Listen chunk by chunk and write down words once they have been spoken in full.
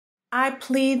I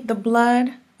plead the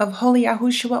blood of Holy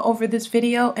Yahushua over this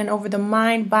video and over the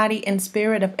mind, body, and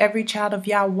spirit of every child of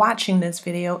Yah watching this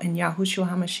video in Yahushua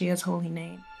HaMashiach's holy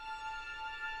name.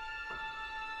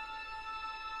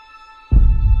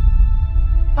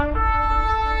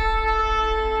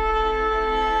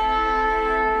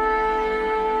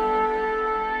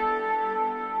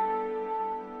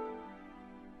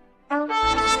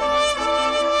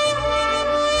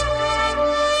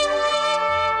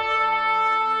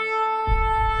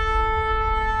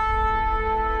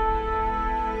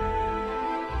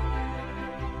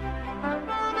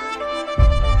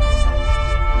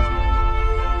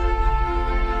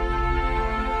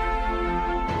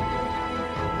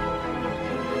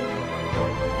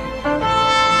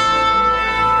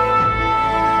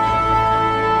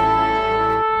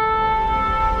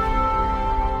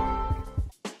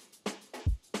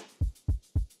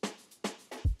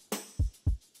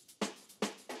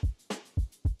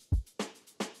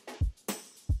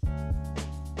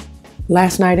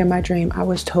 Last night in my dream, I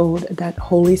was told that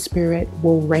Holy Spirit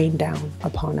will rain down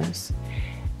upon us.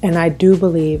 And I do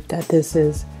believe that this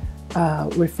is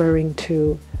referring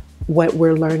to what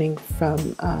we're learning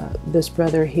from this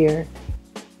brother here.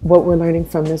 What we're learning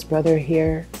from this brother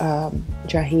here,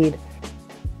 Jahid,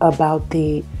 about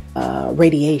the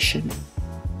radiation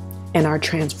and our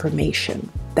transformation.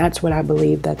 That's what I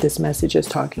believe that this message is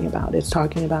talking about. It's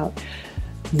talking about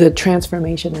the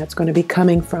transformation that's going to be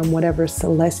coming from whatever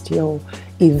celestial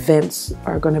events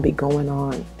are going to be going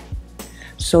on.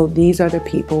 So these are the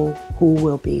people who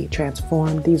will be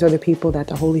transformed. These are the people that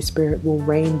the Holy Spirit will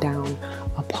rain down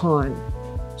upon.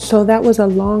 So that was a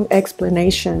long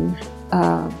explanation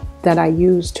that I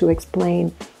used to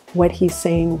explain what he's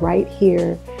saying right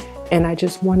here. And I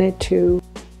just wanted to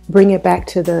bring it back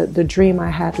to the dream I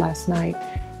had last night,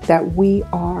 that we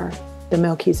are the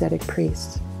Melchizedek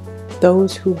priests.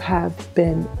 Those who have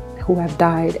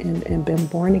died and been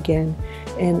born again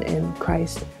in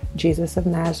Christ Jesus of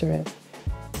Nazareth,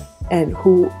 and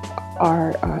who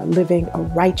are living a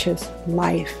righteous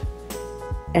life,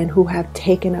 and who have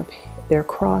taken up their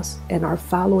cross and are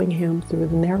following him through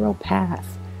the narrow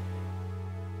path,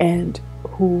 and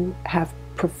who have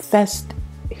professed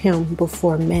him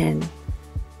before men,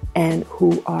 and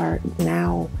who are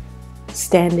now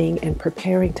standing and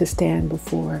preparing to stand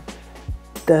before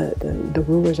the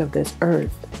rulers of this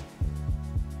earth.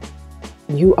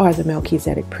 You are the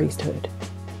Melchizedek priesthood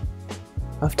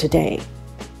of today,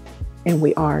 and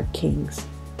we are kings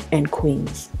and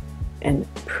queens and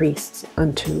priests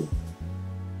unto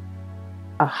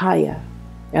Ahaya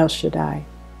El Shaddai,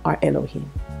 our Elohim.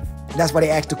 That's why they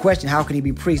asked the question, how can he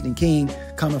be priest and king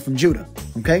coming from Judah?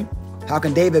 Okay? How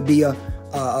can David be a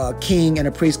king and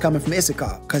a priest coming from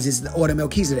Issachar? Because it's the order of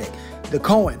Melchizedek. The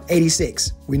Cohen,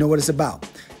 86. We know what it's about.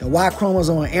 The Y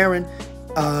chromosome Aaron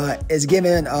is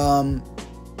given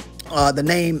the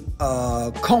name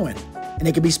Cohen, and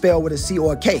it can be spelled with a C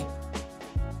or a K.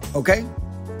 Okay?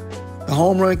 The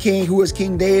home run king, who is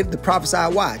King David, the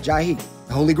prophesied Y, Jahid,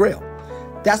 the Holy Grail.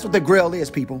 That's what the Grail is,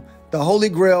 people. The Holy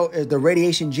Grail is the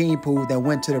radiation gene pool that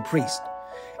went to the priest.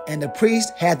 And the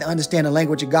priest had to understand the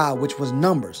language of God, which was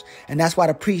numbers. And that's why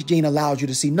the priest gene allows you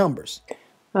to see numbers.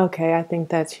 Okay, I think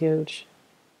that's huge.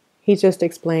 He just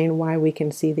explained why we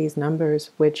can see these numbers,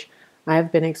 which I've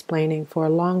been explaining for a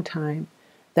long time,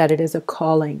 that it is a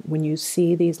calling. When you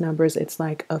see these numbers, it's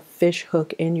like a fish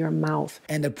hook in your mouth.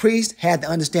 And the priest had to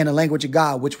understand the language of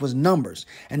God, which was numbers.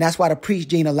 And that's why the priest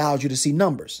gene allows you to see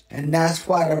numbers. And that's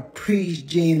why the priest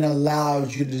gene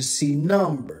allows you to see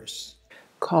numbers.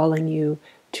 Calling you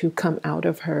to come out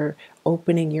of her,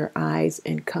 opening your eyes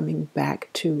and coming back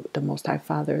to the Most High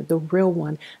Father, the real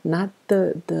one, not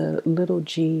the little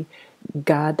g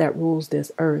God that rules this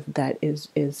earth, that is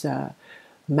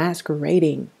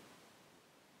masquerading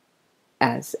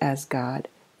as God,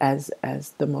 as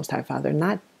the Most High Father.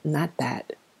 Not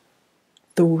that.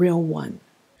 The real one.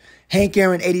 Hank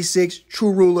Aaron, 86,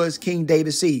 true ruler is King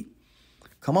David's seed.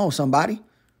 Come on, somebody.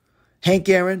 Hank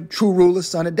Aaron, true ruler,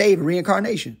 son of David,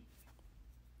 reincarnation.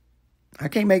 I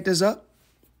can't make this up.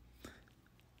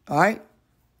 All right.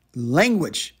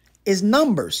 Language is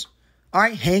numbers. All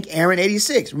right. Hank Aaron,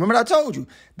 86. Remember what I told you?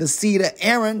 The seed of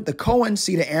Aaron, the Cohen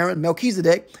seed of Aaron,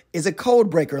 Melchizedek, is a code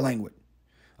breaker language.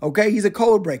 Okay. He's a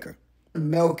code breaker.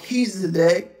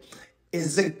 Melchizedek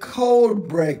is a code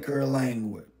breaker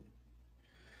language.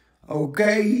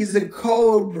 Okay. He's a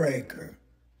code breaker.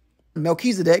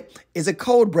 Melchizedek is a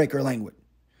code breaker language.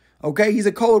 Okay. He's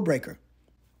a code breaker.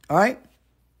 All right.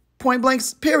 Point blank,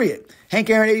 period. Hank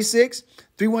Aaron, 86,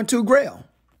 312 Grail.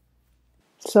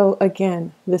 So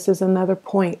again, this is another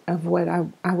point of what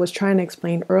I was trying to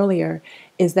explain earlier,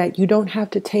 is that you don't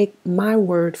have to take my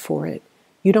word for it.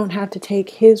 You don't have to take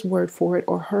his word for it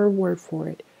or her word for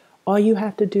it. All you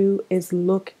have to do is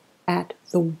look at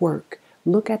the work.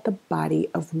 Look at the body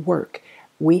of work.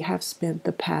 We have spent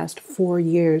the past 4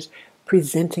 years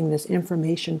presenting this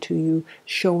information to you,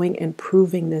 showing and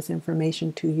proving this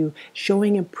information to you,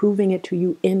 showing and proving it to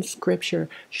you in scripture,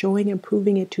 showing and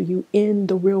proving it to you in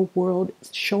the real world,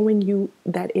 showing you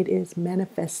that it is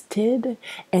manifested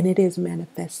and it is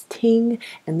manifesting,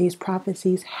 and these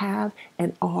prophecies have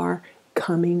and are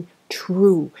coming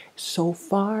true. So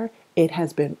far, it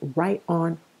has been right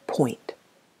on point.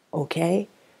 Okay?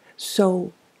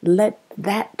 So let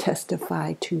that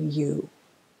testify to you.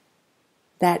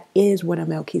 That is what a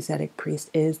Melchizedek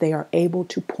priest is. They are able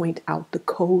to point out the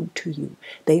code to you.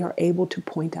 They are able to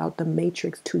point out the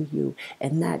matrix to you.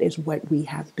 And that is what we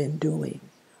have been doing.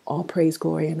 All praise,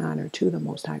 glory, and honor to the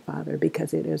Most High Father,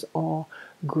 because it is all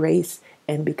grace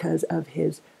and because of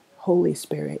his Holy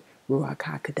Spirit, Ruach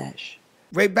HaKodesh.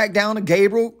 Right back down to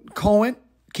Gabriel, Cohen,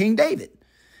 King David.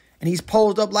 And he's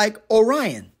posed up like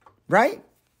Orion, right?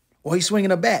 Or he's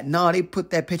swinging a bat. No, they put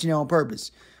that picture there on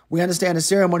purpose. We understand the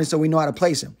ceremony, so we know how to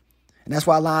place him. And that's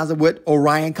why it lines up with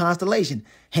Orion constellation.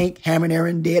 Hank, Ham, and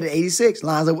Aaron dead at 86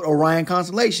 lines up with Orion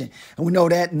constellation. And we know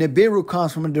that Nibiru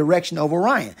comes from the direction of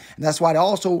Orion. And that's why it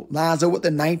also lines up with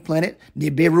the ninth planet,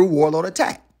 Nibiru warlord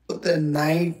attack. With the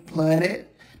ninth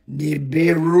planet,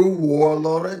 Nibiru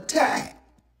warlord attack.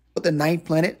 With the ninth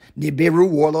planet, Nibiru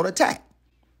warlord attack.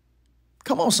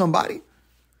 Come on, somebody.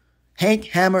 Hank,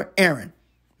 Hammer, Aaron,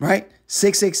 right?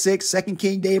 666, Second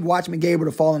King David, Watchman Gabriel,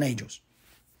 the fallen angels.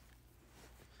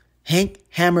 Hank,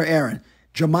 Hammer, Aaron,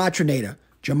 Gematrinator,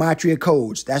 Gematria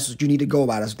codes. That's what you need to go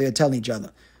about. That's what they're telling each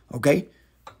other. Okay?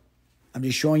 I'm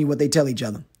just showing you what they tell each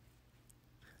other.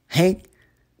 Hank,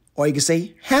 or you can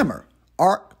say Hammer.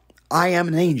 Ark, I am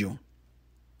an angel.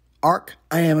 Ark,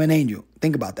 I am an angel.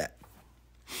 Think about that.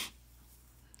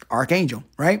 Archangel,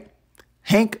 right?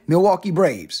 Hank, Milwaukee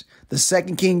Braves. The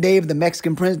second King David, the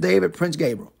Mexican Prince David, Prince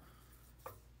Gabriel.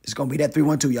 It's going to be that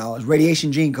 312, y'all. It's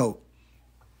radiation gene code.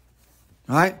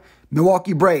 All right?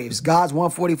 Milwaukee Braves, God's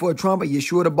 144 trumpet,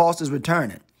 Yeshua the boss is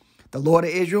returning. The Lord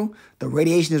of Israel, the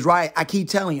radiation is right. I keep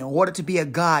telling you, in order to be a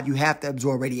God, you have to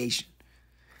absorb radiation.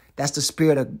 That's the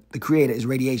spirit of the creator, is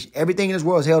radiation. Everything in this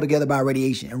world is held together by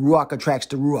radiation, and Ruach attracts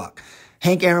to Ruach.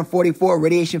 Hank Aaron 44,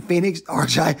 radiation phoenix,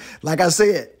 Archai, like I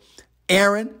said,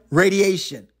 Aaron,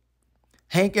 radiation.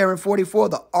 Hank Aaron 44,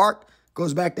 the ark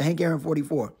goes back to Hank Aaron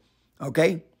 44.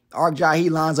 Okay? Ark Jahi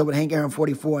lines up with Hank Aaron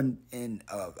 44 in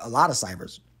a lot of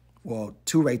ciphers. Well,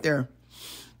 2 right there.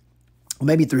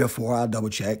 Maybe 3 or 4. I'll double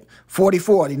check.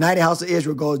 44, the United House of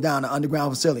Israel goes down to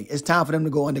underground facility. It's time for them to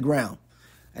go underground.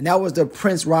 And that was the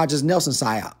Prince Rogers Nelson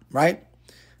psyop, right?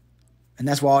 And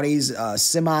that's why all these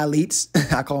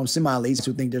semi-elites, I call them semi-elites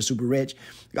who think they're super rich,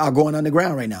 are going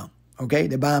underground right now. Okay?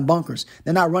 They're buying bunkers.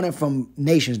 They're not running from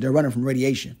nations. They're running from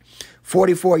radiation.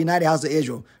 44, United House of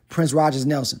Israel, Prince Rogers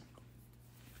Nelson.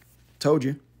 Told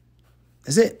you.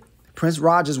 That's it. Prince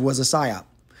Rogers was a psyop.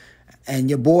 And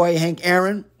your boy Hank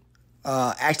Aaron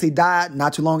actually died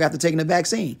not too long after taking the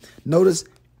vaccine. Notice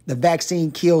the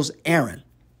vaccine kills Aaron.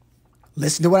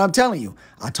 Listen to what I'm telling you.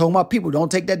 I told my people,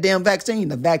 don't take that damn vaccine.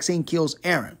 The vaccine kills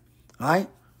Aaron. All right?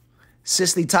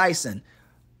 Cicely Tyson,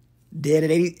 dead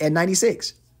at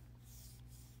 96.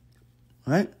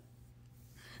 All right?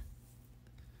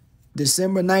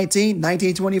 December 19,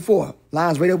 1924.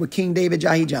 Lines right up with King David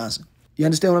Jahi Johnson. You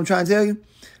understand what I'm trying to tell you?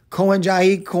 Cohen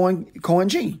Jahi, Cohen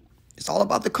Gene. It's all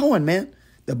about the Cohen, man.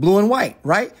 The blue and white,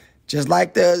 right? Just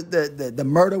like the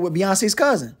murder with Beyonce's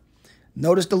cousin.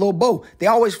 Notice the little bow. They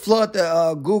always flood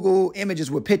the Google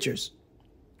images with pictures.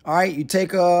 All right, you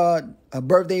take a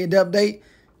birthday and death date.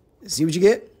 See what you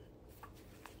get?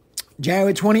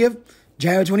 January 20th,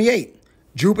 January 28th.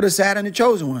 Jupiter, Saturn, the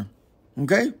chosen one.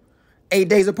 Okay? 8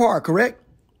 days apart, correct?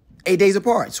 8 days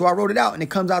apart. So I wrote it out, and it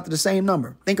comes out to the same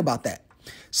number. Think about that.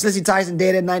 Cicely Tyson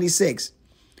dead at 96.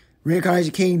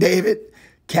 Reincarnation King David.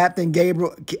 Captain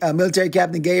Gabriel, military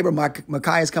Captain Gabriel,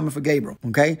 Micaiah is coming for Gabriel,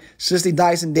 okay? Cicely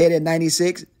Dyson dead at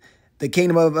 96. The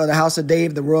kingdom of the house of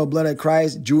David, the royal blood of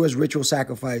Christ, Jewish ritual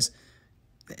sacrifice.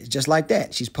 It's just like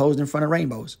that. She's posed in front of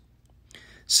rainbows.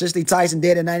 Cicely Tyson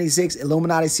dead at 96.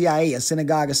 Illuminati CIA, a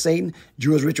synagogue of Satan,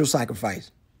 Jewish ritual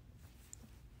sacrifice.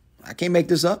 I can't make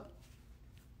this up.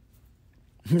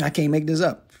 I can't make this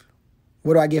up.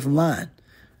 What do I get from line?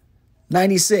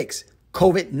 96,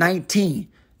 COVID-19.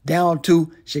 Down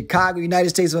to Chicago, United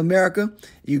States of America.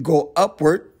 You go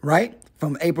upward, right?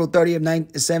 From April 30th,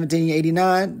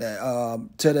 1789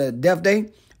 to the death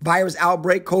day. Virus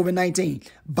outbreak, COVID-19.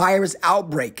 Virus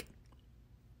outbreak.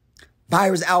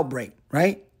 Virus outbreak,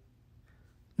 right?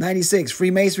 96,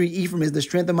 Freemasonry, Ephraim is the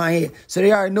strength of my head. So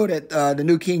they already know that the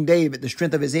new King David, the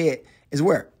strength of his head, is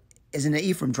where? Is in the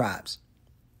Ephraim tribes.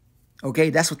 Okay,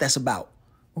 that's what that's about.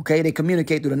 Okay, they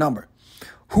communicate through the number.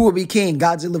 Who will be king?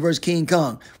 Godzilla versus King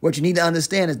Kong. What you need to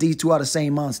understand is these two are the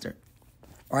same monster.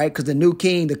 All right, because the new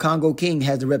king, the Congo king,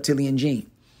 has the reptilian gene.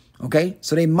 Okay,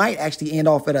 so they might actually end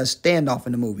off at a standoff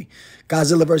in the movie.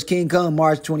 Godzilla vs. King Kong,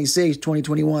 March 26,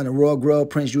 2021, a Royal Grove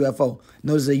Prince UFO.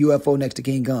 Notice a UFO next to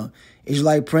King Kong.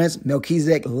 Israelite Prince,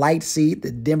 Melchizedek Light Seed,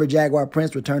 the Denver Jaguar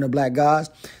Prince, Return of Black Gods.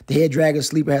 The Head Dragon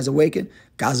Sleeper has awakened.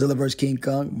 Godzilla vs. King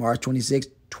Kong, March 26,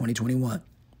 2021.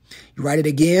 You write it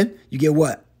again, you get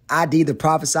what? ID, the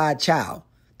prophesied child.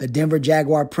 The Denver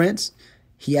Jaguar Prince,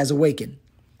 he has awakened.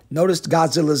 Notice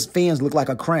Godzilla's fins look like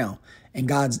a crown,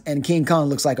 and King Kong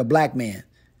looks like a black man.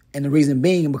 And the reason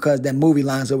being because that movie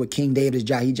lines up with King David's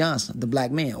Jahi Johnson, the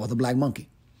black man or the black monkey.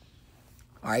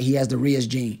 All right, he has the Rias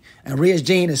gene. And Rias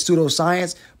gene is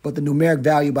pseudoscience, but the numeric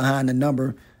value behind the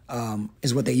number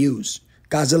is what they use.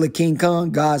 Godzilla, King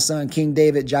Kong, God's son, King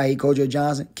David, Jahi Kojo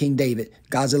Johnson, King David,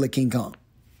 Godzilla, King Kong.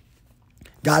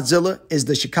 Godzilla is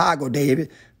the Chicago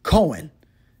David, Cohen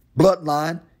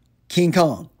bloodline, King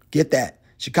Kong. Get that.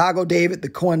 Chicago David, the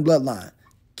Cohen bloodline,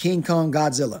 King Kong,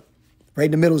 Godzilla. Right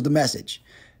in the middle is the message.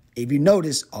 If you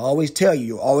notice, I always tell you,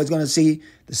 you're always going to see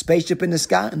the spaceship in the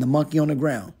sky and the monkey on the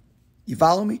ground. You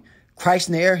follow me? Christ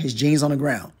in the air, his genes on the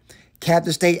ground.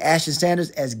 Captain State Ashton Sanders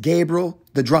as Gabriel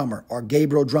the drummer or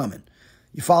Gabriel Drummond.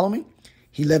 You follow me?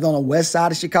 He lived on the west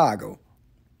side of Chicago.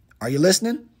 Are you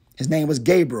listening? His name was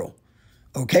Gabriel.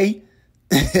 Okay?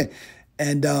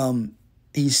 And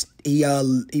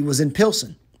he was in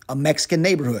Pilsen, a Mexican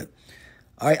neighborhood.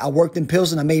 All right, I worked in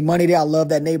Pilsen. I made money there. I love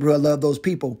that neighborhood. I love those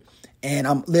people. And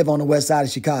I live on the west side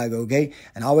of Chicago, okay?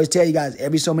 And I always tell you guys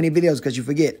every so many videos because you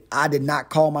forget, I did not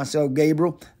call myself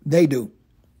Gabriel. They do,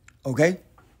 okay?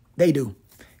 They do.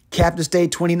 Captain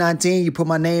State 2019, you put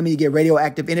my name and you get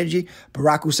radioactive energy.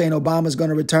 Barack Hussein Obama is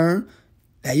going to return.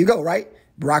 There you go, right?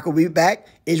 Barack will be back.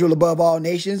 Israel above all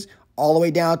nations, all the way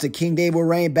down to King David will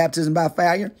reign, baptism by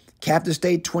fire. Captive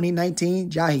State 2019,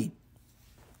 Jahi.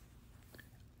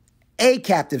 A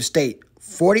captive state,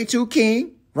 42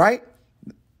 king, right?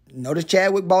 Notice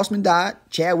Chadwick Boseman died.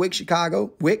 Chadwick,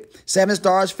 Chicago, Wick. 7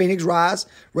 stars, Phoenix rise.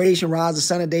 Radiation rise, the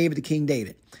son of David, the King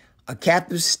David. A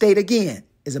captive state, again,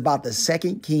 is about the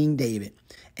second King David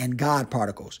and God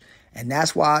particles. And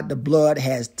that's why the blood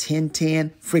has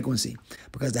 1010 frequency.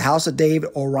 Because the house of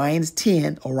David, Orion's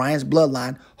 10, Orion's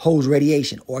bloodline, holds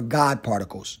radiation or God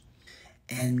particles.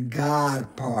 And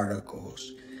God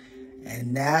particles.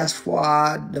 And that's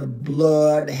why the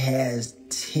blood has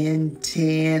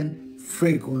 1010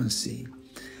 frequency.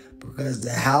 Because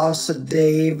the house of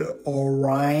David,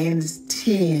 Orion's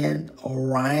 10,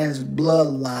 Orion's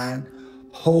bloodline,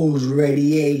 holds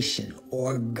radiation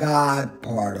or God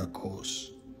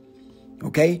particles.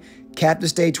 Okay? Captain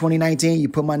State 2019, you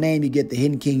put my name, you get the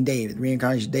hidden King David,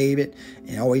 reincarnation David,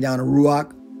 and all the way down to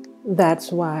Ruach.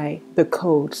 That's why the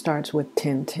code starts with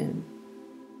 1010.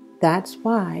 That's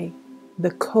why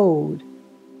the code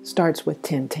starts with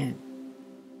 1010.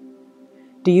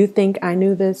 Do you think I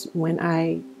knew this when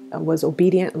I was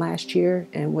obedient last year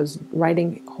and was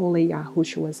writing Holy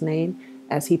Yahushua's name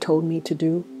as he told me to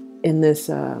do in this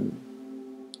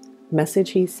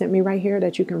message he sent me right here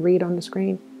that you can read on the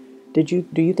screen? Do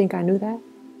you think I knew that?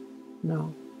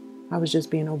 No, I was just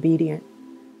being obedient.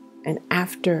 And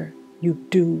after you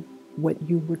do what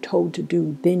you were told to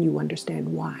do, then you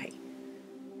understand why.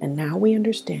 And now we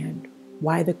understand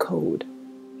why the code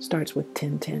starts with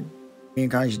 1010.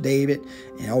 Reincarnation David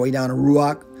and all the way down to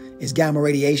Ruach is gamma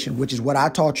radiation, which is what I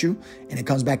taught you, and it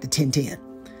comes back to 1010.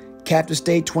 Captive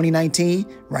State 2019,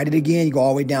 write it again. You go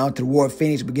all the way down to the War of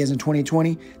Phoenix, begins in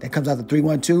 2020. That comes out to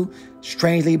 312.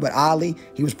 Strangely but oddly,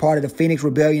 he was part of the Phoenix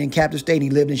Rebellion in Captive State, and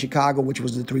he lived in Chicago, which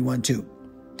was the 312.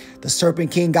 The Serpent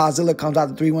King Godzilla comes out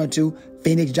to 312.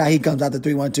 Phoenix Jahi comes out to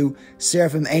 312.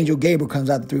 Seraphim Angel Gabriel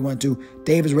comes out to 312.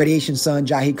 David's radiation son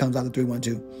Jahi comes out to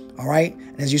 312. All right?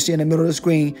 And as you see in the middle of the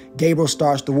screen, Gabriel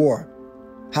starts the war.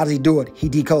 How does he do it? He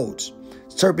decodes.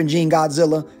 Serpent Gene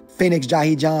Godzilla, Phoenix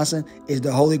Jahi Johnson is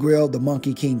the Holy Grail, the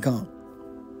Monkey King Kong.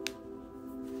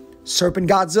 Serpent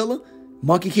Godzilla,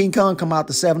 Monkey King Kong come out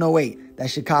to 708.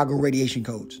 That's Chicago radiation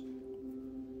codes.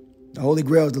 The Holy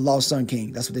Grail is the Lost Sun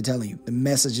King. That's what they're telling you. The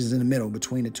message is in the middle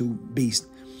between the two beasts.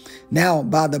 Now,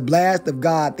 by the blast of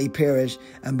God they perish,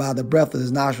 and by the breath of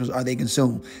his nostrils are they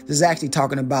consumed. This is actually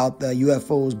talking about the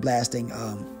UFOs blasting,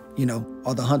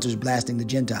 or the hunters blasting the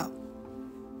Gentile.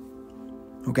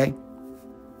 Okay?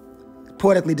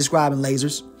 poetically describing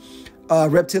lasers.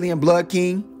 Reptilian blood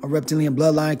king, a reptilian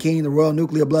bloodline king, the royal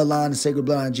nuclear bloodline, the sacred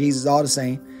bloodline of Jesus, all the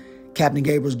same. Captain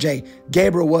Gabriel's J.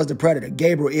 Gabriel was the predator.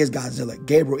 Gabriel is Godzilla.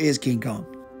 Gabriel is King Kong.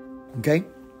 Okay?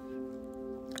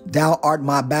 Thou art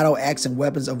my battle axe and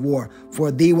weapons of war.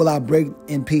 For thee will I break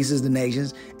in pieces the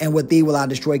nations, and with thee will I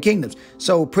destroy kingdoms.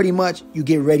 So pretty much you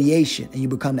get radiation and you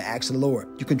become the axe of the Lord.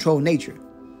 You control nature.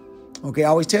 Okay, I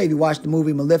always tell you, if you watch the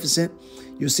movie Maleficent,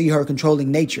 you'll see her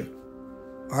controlling nature.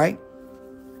 All right?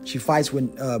 She fights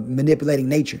with manipulating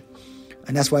nature.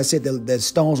 And that's why I said the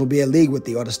stones will be a league with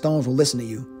thee, or the stones will listen to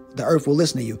you. The earth will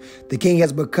listen to you. The king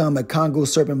has become a Congo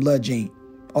serpent blood gene,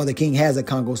 or the king has a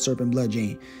Congo serpent blood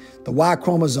gene. The Y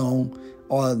chromosome,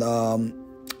 or the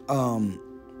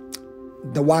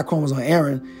Y chromosome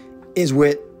Aaron, is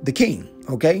with the king.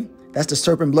 Okay, that's the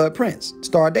serpent blood prince,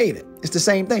 Star of David. It's the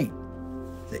same thing.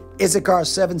 The Issachar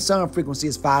 7 sun frequency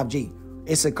is 5G.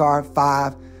 Issachar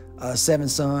 5, 7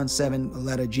 sun, 7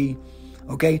 letter G.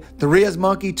 Okay, the Ria's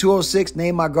monkey 206,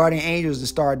 name my guardian angel, is the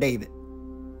Star of David.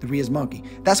 The Ria's monkey.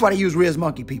 That's why they use Ria's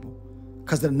monkey, people,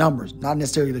 because of the numbers, not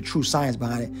necessarily the true science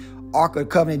behind it. Ark of the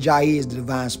Covenant Jai is the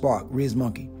divine spark, Ria's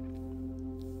monkey.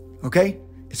 Okay?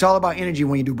 It's all about energy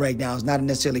when you do breakdowns, not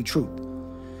necessarily truth.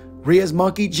 Ria's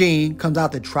monkey gene comes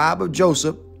out the tribe of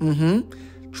Joseph,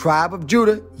 tribe of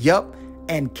Judah,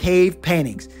 and cave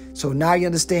paintings. So now you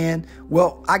understand,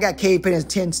 well, I got cave paintings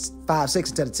 10.5.6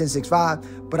 instead of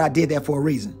 10.6.5, but I did that for a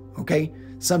reason, okay?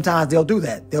 Sometimes they'll do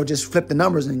that. They'll just flip the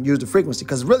numbers and use the frequency,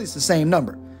 because really it's the same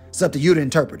number. It's up to you to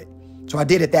interpret it. So I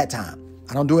did it that time.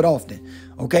 I don't do it often,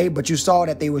 okay? But you saw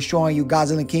that they were showing you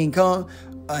Godzilla and King Kong,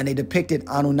 and they depicted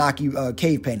Anunnaki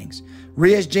cave paintings.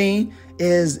 Ria's gene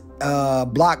is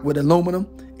blocked with aluminum,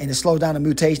 and it slows down the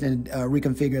mutation and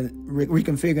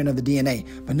reconfiguring of the DNA.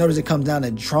 But notice it comes down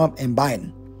to Trump and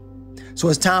Biden. So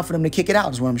it's time for them to kick it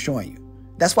out, is what I'm showing you.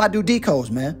 That's why I do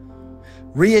decodes, man.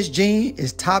 Ria's gene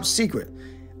is top secret.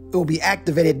 It will be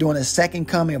activated during the second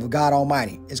coming of God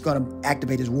Almighty. It's going to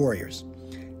activate his warriors.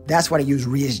 That's why they use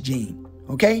Ria's gene.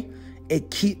 Okay?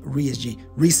 It keep Ria's gene.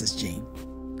 Rhesus gene.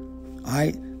 All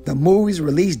right? The movie's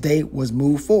release date was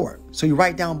moved forward. So you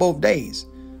write down both days.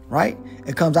 Right?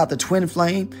 It comes out the twin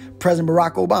flame, President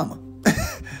Barack Obama.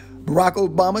 Barack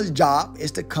Obama's job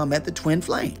is to come at the twin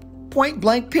flame. Point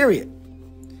blank, period.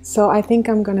 So I think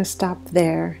I'm going to stop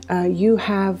there. You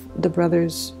have the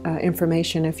brother's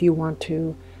information if you want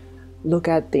to look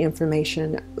at the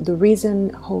information. The reason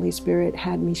Holy Spirit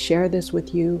had me share this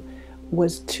with you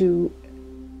was to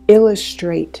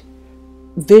illustrate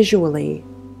visually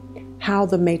how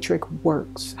the matrix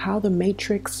works, how the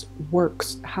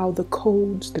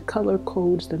codes, the color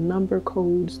codes, the number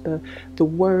codes, the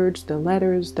words, the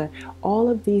letters, all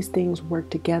of these things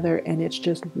work together, and it's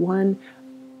just one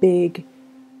big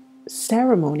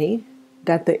ceremony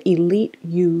that the elite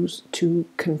use to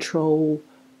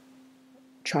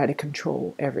try to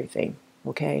control everything.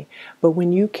 Okay, but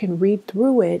when you can read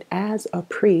through it as a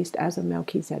priest, as a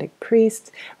Melchizedek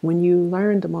priest, when you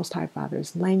learn the Most High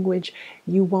Father's language,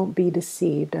 you won't be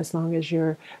deceived as long as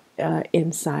you're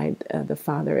inside the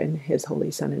Father and His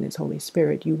Holy Son and His Holy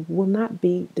Spirit. You will not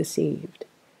be deceived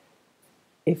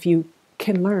if you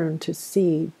can learn to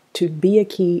see, to be a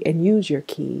key and use your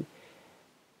key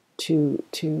to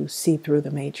see through the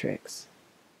matrix.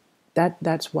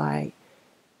 That's why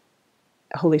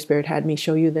Holy Spirit had me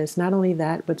show you this. Not only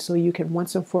that, but so you can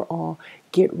once and for all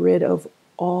get rid of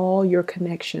all your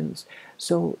connections.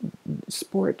 So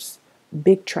sports,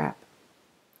 big trap.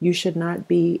 You should not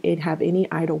have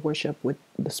any idol worship with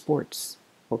the sports,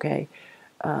 okay?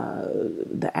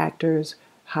 The actors,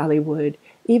 Hollywood,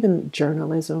 even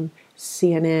journalism,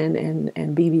 CNN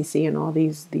and BBC and all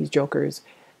these jokers.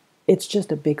 It's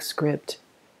just a big script.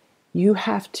 You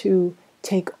have to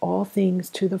take all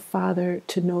things to the Father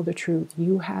to know the truth.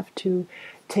 You have to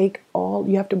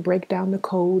break down the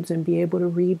codes and be able to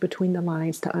read between the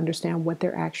lines to understand what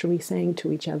they're actually saying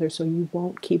to each other, so you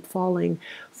won't keep falling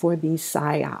for these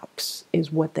psyops,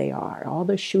 is what they are. All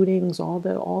the shootings,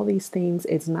 all these things,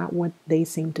 it's not what they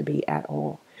seem to be at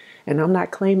all. And I'm not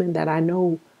claiming that I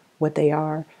know what they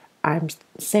are. I'm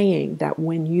saying that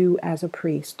when you, as a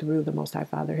priest, through the Most High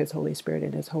Father, His Holy Spirit,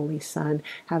 and His Holy Son,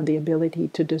 have the ability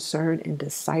to discern and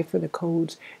decipher the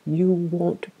codes, you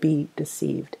won't be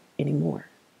deceived anymore.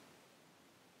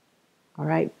 All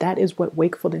right? That is what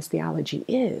wakefulness theology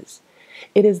is.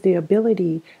 It is the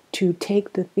ability to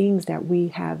take the things that we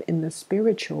have in the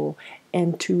spiritual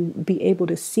and to be able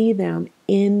to see them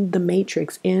in the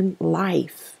matrix, in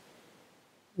life,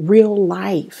 real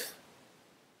life.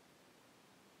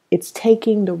 It's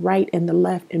taking the right and the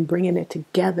left and bringing it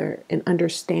together and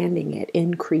understanding it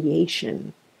in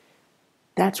creation.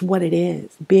 That's what it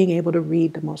is, being able to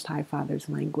read the Most High Father's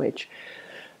language.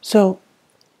 So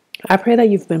I pray that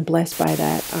you've been blessed by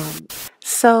that.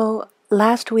 So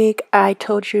last week I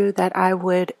told you that I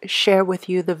would share with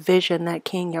you the vision that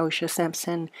King Yahushua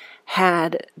Samson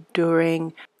had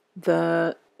during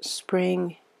the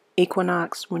spring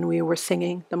equinox when we were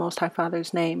singing the Most High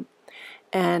Father's name.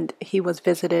 And he was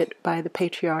visited by the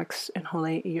patriarchs and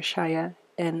Holy Yeshaya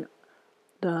and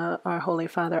our Holy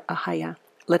Father Ahaya.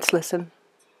 Let's listen.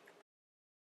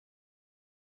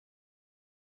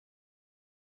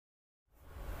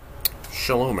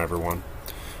 Shalom, everyone.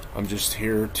 I'm just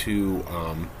here to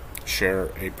share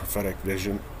a prophetic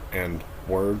vision and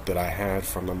word that I had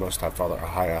from the Most High Father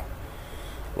Ahaya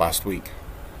last week.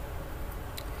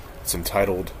 It's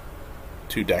entitled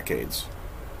 2 Decades.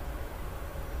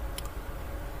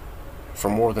 For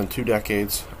more than 2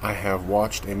 decades, I have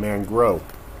watched a man grow,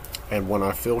 and when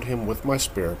I filled him with my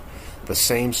spirit, the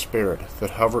same spirit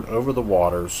that hovered over the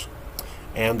waters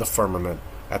and the firmament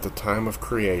at the time of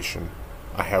creation,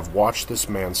 I have watched this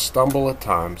man stumble at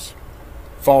times,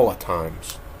 fall at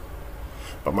times,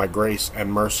 but my grace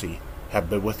and mercy have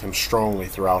been with him strongly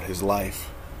throughout his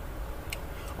life.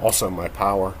 Also my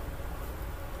power.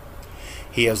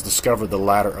 He has discovered the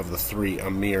latter of the 3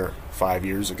 a mere 5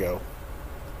 years ago.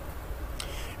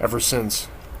 Ever since,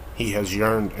 he has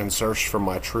yearned and searched for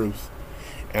my truth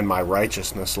and my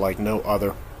righteousness like no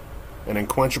other. An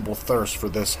unquenchable thirst for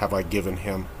this have I given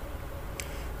him.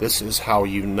 This is how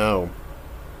you know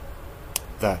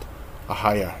that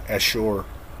Ahaya,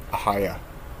 Ahaya,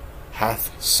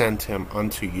 hath sent him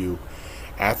unto you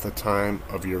at the time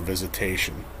of your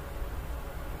visitation.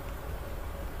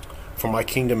 For my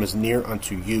kingdom is near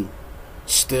unto you.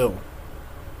 Still,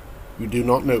 you do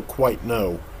not quite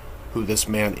know who this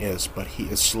man is, but he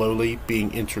is slowly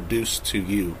being introduced to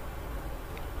you.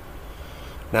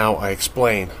 Now I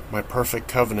explain my perfect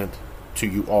covenant to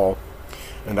you all,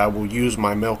 and I will use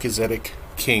my Melchizedek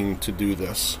king to do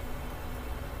this.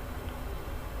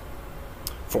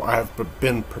 For I have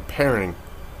been preparing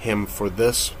him for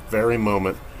this very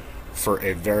moment for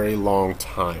a very long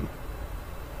time.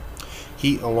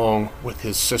 He, along with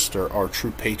his sister, are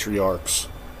true patriarchs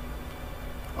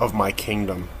of my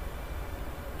kingdom,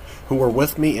 who were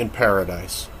with me in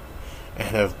paradise, and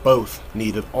have both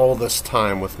needed all this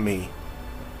time with me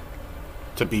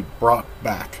to be brought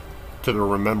back to the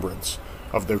remembrance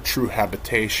of their true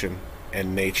habitation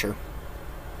and nature.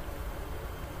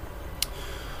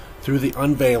 Through the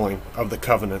unveiling of the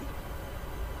covenant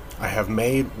I have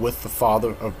made with the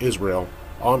father of Israel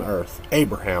on earth,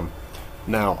 Abraham,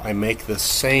 now I make the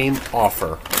same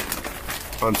offer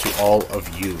unto all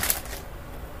of you,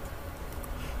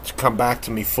 to come back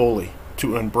to me fully,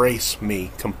 to embrace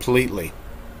me completely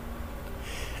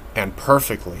and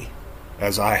perfectly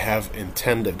as I have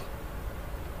intended.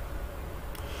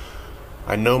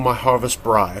 I know my harvest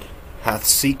bride hath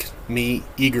seeked me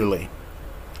eagerly,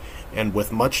 and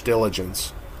with much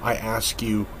diligence. I ask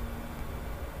you,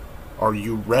 are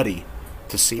you ready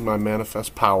to see my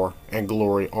manifest power and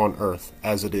glory on earth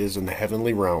as it is in the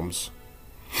heavenly realms?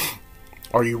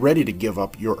 Are you ready to give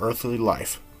up your earthly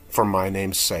life for my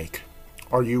name's sake?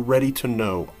 Are you ready to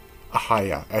know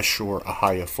Ahaya,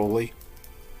 Ahaya fully?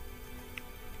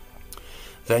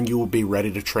 Then you will be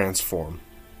ready to transform.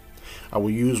 I will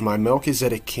use my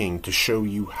Melchizedek king to show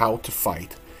you how to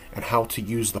fight and how to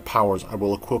use the powers I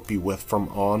will equip you with from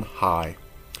on high.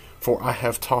 For I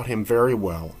have taught him very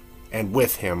well, and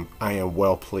with him I am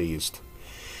well pleased,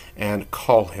 and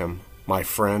call him my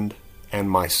friend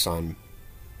and my son.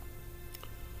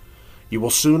 You will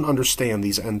soon understand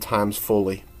these end times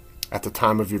fully, at the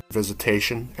time of your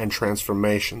visitation and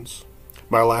transformations.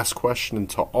 My last question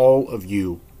to all of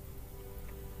you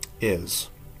is,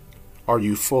 are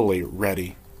you fully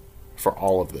ready for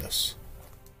all of this?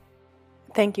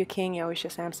 Thank you, King Yahushua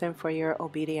Samson, for your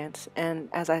obedience. And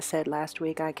as I said last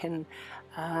week, I can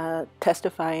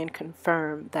testify and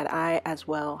confirm that I as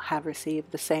well have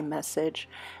received the same message,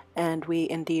 and we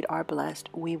indeed are blessed.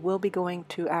 We will be going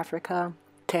to Africa,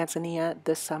 Tanzania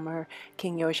this summer.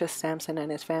 King Yahushua Samson and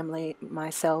his family,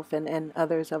 myself, and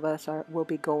others of us will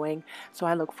be going. So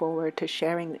I look forward to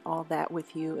sharing all that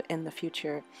with you in the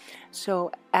future.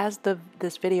 So as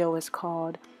this video is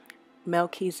called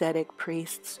Melchizedek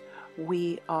Priests,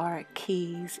 we are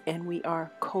keys and we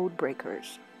are code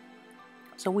breakers.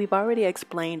 So we've already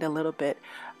explained a little bit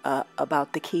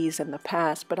about the keys in the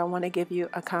past, but I want to give you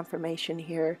a confirmation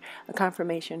here, a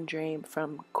confirmation dream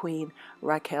from Queen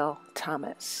Raquel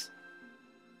Thomas.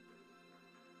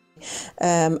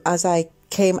 As I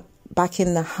came back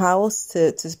in the house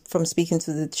from speaking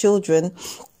to the children,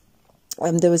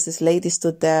 there was this lady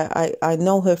stood there. I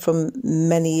know her from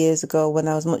many years ago when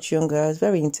I was much younger. I was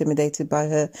very intimidated by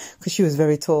her because she was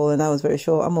very tall and I was very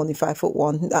short. I'm only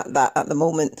 5'1" at the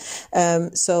moment.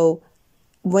 So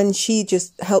when she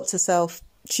just helped herself,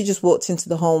 she just walked into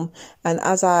the home. And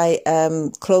as I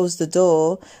closed the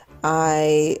door,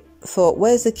 I thought,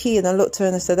 where's the key? And I looked at her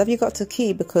and I said, have you got the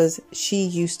key? Because she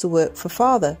used to work for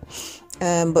father,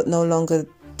 but no longer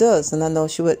does. And I know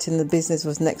she worked in the business,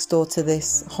 was next door to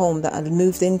this home that I'd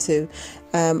moved into.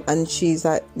 And she's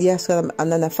like, yes. And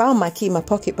then I found my key in my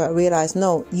pocket, but I realized,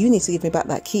 no, you need to give me back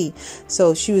that key.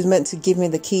 So she was meant to give me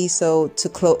the key so to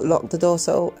lock the door.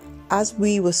 So as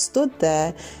we were stood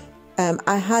there,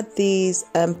 I had these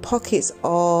pockets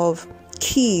of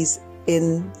keys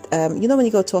in, you know, when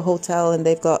you go to a hotel and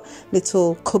they've got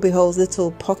little cubby holes,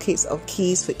 little pockets of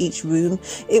keys for each room.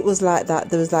 It was like that.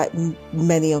 There was like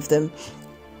many of them.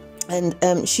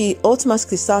 And she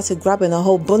automatically started grabbing a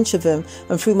whole bunch of them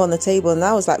and threw them on the table. And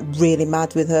I was like really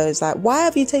mad with her. It's like, why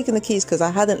have you taken the keys? Because I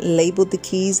hadn't labeled the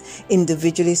keys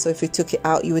individually. So if you took it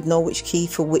out, you would know which key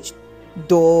for which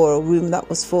door or room that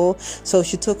was for. So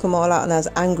she took them all out and I was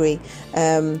angry.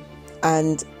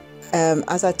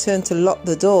 As I turned to lock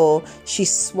the door, she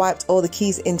swiped all the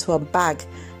keys into a bag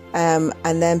and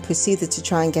then proceeded to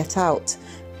try and get out.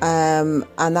 And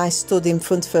I stood in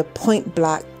front of her point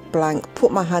blank,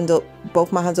 put my hand up,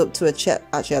 both my hands up to her chest.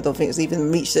 Actually, I don't think it's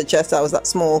even reached her chest. I was that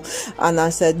small. And I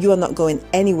said, you are not going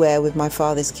anywhere with my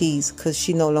father's keys, because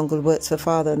she no longer works for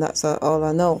father, and that's all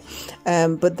I know.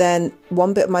 But then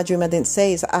one bit of my dream I didn't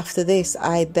say is after this,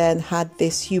 I then had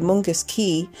this humongous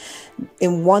key.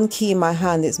 In one key in my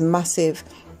hand, it's massive.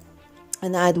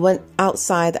 And I went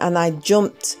outside and I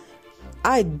jumped.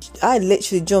 I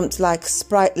literally jumped like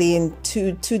sprightly in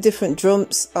two different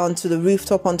jumps onto the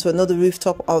rooftop, onto another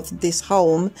rooftop of this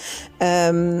home,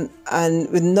 and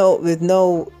with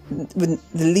the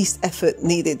least effort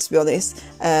needed, to be honest.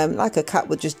 Like a cat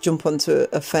would just jump onto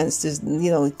a fence, just, you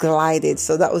know, glided.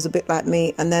 So that was a bit like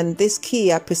me. And then this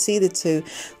key, I proceeded to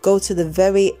go to the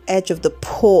very edge of the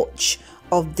porch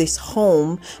of this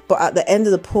home, but at the end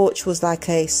of the porch was like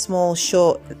a small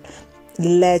short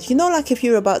ledge, you know, like if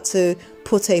you're about to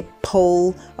put a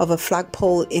pole of a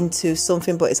flagpole into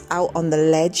something but it's out on the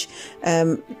ledge.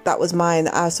 That was mine.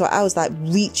 So I was like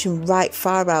reaching right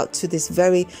far out to this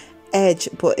very edge,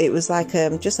 but it was like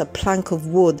just a plank of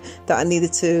wood that I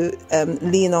needed to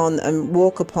lean on and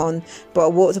walk upon. But I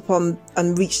walked upon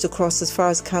and reached across as far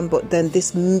as I can, but then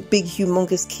this big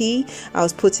humongous key I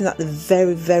was putting at the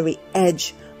very, very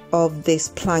edge of this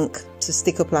plank to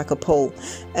stick up like a pole.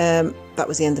 That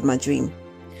was the end of my dream.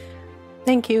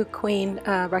 Thank you, Queen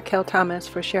Raquel Thomas,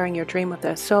 for sharing your dream with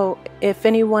us. So if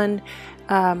anyone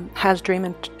has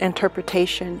dream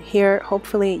interpretation here,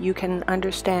 hopefully you can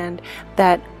understand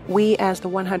that we, as the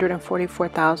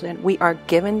 144,000, we are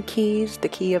given keys, the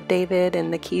key of David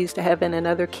and the keys to heaven and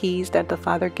other keys that the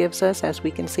Father gives us, as we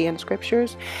can see in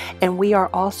scriptures. And we are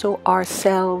also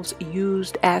ourselves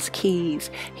used as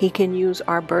keys. He can use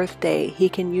our birthday. He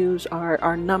can use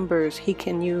our numbers. He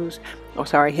can use,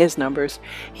 his numbers.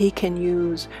 He can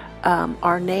use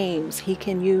our names. He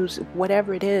can use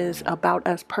whatever it is about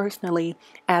us personally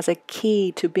as a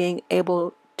key to being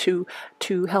able to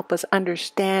help us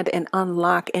understand and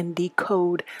unlock and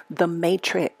decode the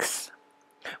matrix.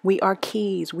 We are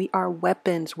keys, we are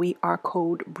weapons, we are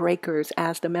code breakers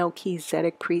as the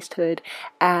Melchizedek priesthood,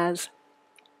 as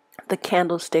the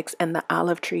candlesticks and the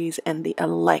olive trees and the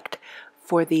elect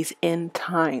for these end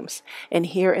times. And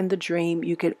here in the dream,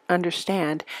 you could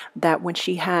understand that when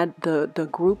she had the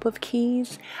group of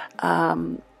keys,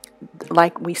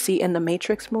 like we see in the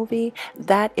Matrix movie,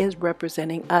 that is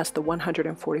representing us, the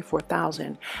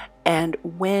 144,000. And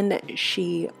when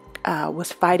she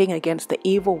was fighting against the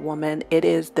evil woman, it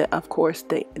is of course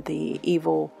the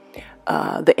evil,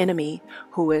 the enemy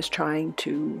who is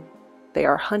they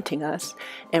are hunting us,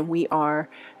 and we are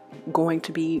going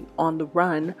to be on the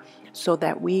run so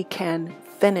that we can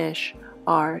finish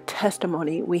our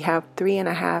testimony. We have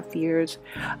 3.5 years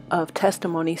of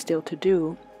testimony still to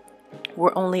do.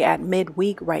 We're only at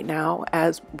midweek right now,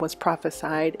 as was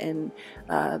prophesied in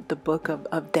the book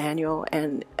of Daniel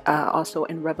and also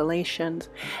in Revelations.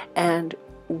 And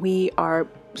we are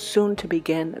soon to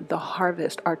begin the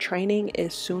harvest. Our training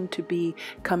is soon to be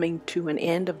coming to an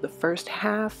end of the first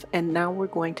half. And now we're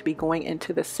going to be going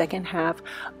into the second half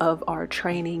of our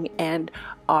training and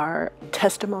our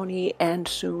testimony, and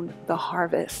soon the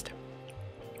harvest.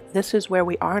 This is where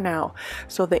we are now.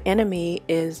 So the enemy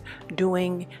is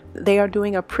doing a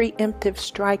preemptive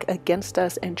strike against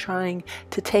us and trying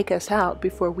to take us out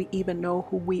before we even know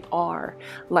who we are,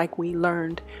 like we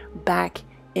learned back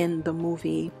in the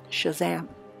movie Shazam.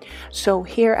 So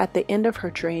here at the end of her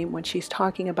dream, when she's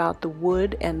talking about the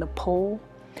wood and the pole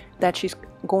that she's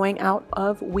going out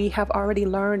of, we have already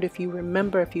learned, if you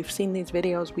remember, if you've seen these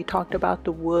videos, we talked about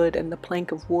the wood and the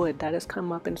plank of wood that has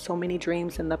come up in so many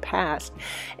dreams in the past,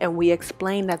 and we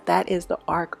explained that that is the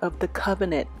Ark of the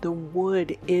Covenant. The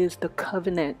wood is the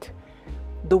covenant.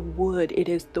 The wood, it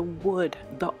is the wood,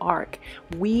 the ark.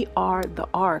 We are the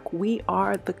ark. We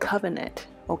are the covenant.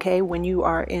 Okay, when you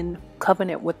are in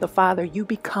covenant with the Father, you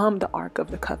become the Ark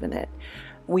of the Covenant.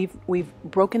 We've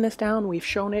broken this down, we've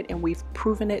shown it, and we've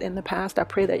proven it in the past. I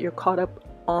pray that you're caught up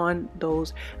on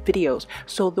those videos.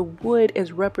 So the wood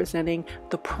is representing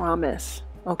the promise.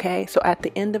 Okay, so at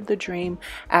the end of the dream,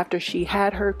 after she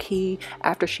had her key,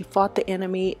 after she fought the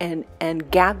enemy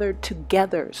and gathered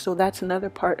together. So that's another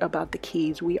part about the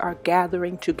keys. We are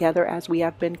gathering together as we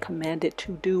have been commanded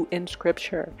to do in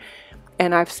Scripture.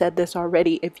 And I've said this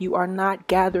already, if you are not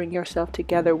gathering yourself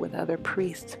together with other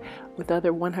priests, with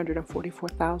other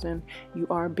 144,000, you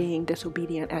are being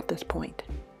disobedient at this point.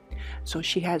 So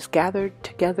she has gathered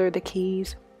together the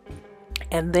keys,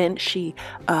 and then she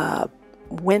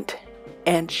went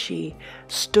and she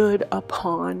stood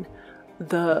upon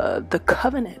the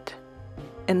covenant.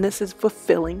 And this is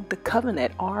fulfilling the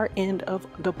covenant, our end of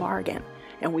the bargain.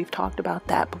 And we've talked about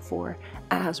that before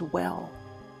as well.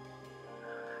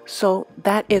 So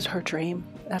that is her dream.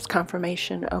 That's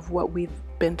confirmation of what we've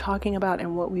been talking about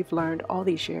and what we've learned all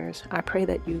these years. I pray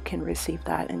that you can receive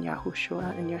that in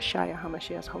Yahushua and Yeshua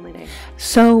HaMashiach's holy name.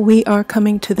 So we are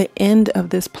coming to the end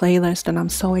of this playlist, and I'm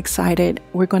so excited.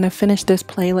 We're going to finish this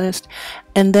playlist,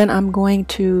 and then I'm going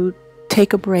to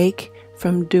take a break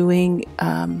from doing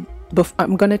I'm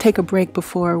going to take a break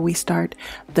before we start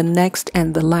the next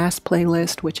and the last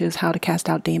playlist, which is how to cast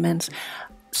out demons,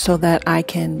 so that I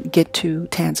can get to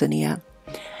Tanzania.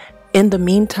 In the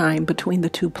meantime, between the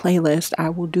two playlists, I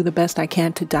will do the best I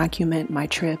can to document my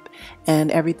trip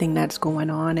and everything that's going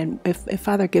on. And if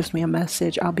Father gives me a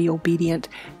message, I'll be obedient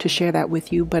to share that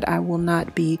with you, but I will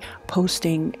not be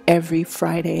posting every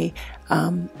Friday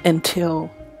until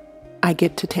I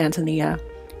get to Tanzania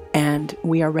and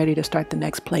we are ready to start the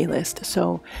next playlist.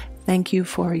 So thank you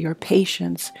for your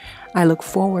patience. I look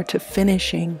forward to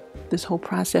finishing this whole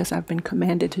process I've been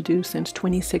commanded to do since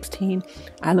 2016.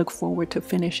 I look forward to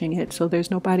finishing it. So there's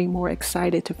nobody more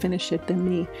excited to finish it than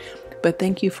me. But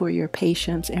thank you for your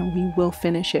patience, and we will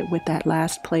finish it with that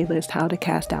last playlist, How to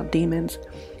Cast Out Demons,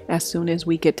 as soon as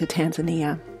we get to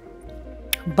Tanzania.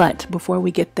 But before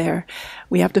we get there,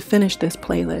 we have to finish this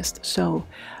playlist. So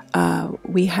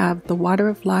we have the Water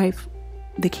of Life,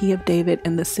 the Key of David,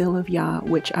 and the Seal of Yah,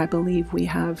 which I believe we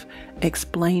have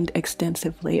explained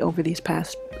extensively over these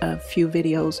past few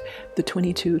videos, the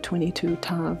 22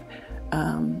 Tav,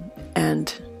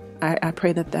 and I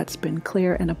pray that that's been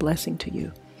clear and a blessing to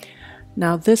you.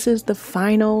 Now this is the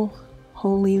final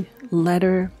holy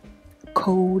letter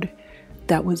code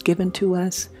that was given to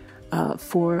us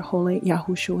for Holy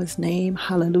Yahushua's name.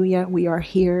 Hallelujah. We are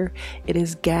here. It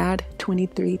is Gad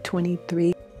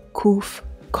 2323 Kuf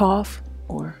Kof,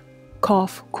 or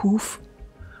Kof Kuf.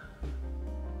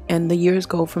 And the years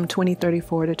go from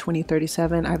 2034 to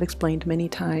 2037. I've explained many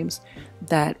times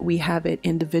that we have it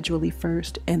individually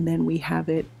first, and then we have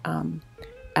it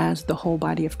as the whole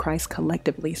body of Christ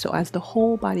collectively. So as the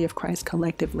whole body of Christ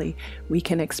collectively, we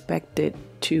can expect it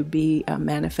to be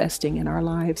manifesting in our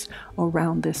lives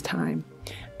around this time.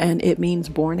 And it means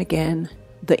born again,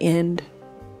 the end,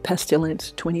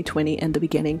 pestilence, 2020, and the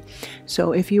beginning.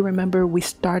 So if you remember, we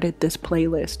started this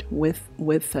playlist with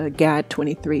Gad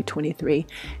 2323,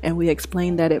 and we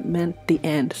explained that it meant the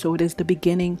end. So it is the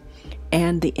beginning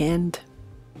and the end.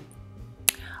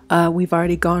 We've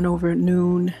already gone over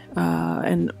noon,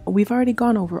 and we've already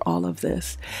gone over all of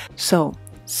this. So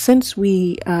since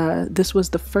this was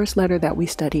the first letter that we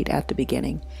studied at the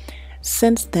beginning,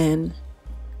 since then,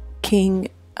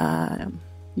 King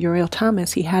Uriel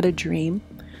Thomas, he had a dream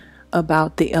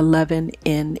about the 11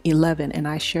 in 11, and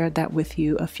I shared that with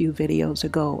you a few videos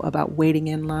ago about waiting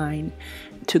in line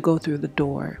to go through the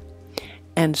door.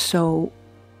 And so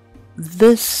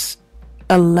this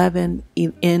 11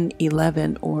 in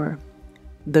 11, or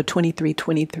the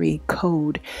 2323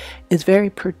 code, is very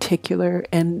particular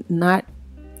and not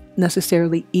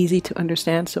necessarily easy to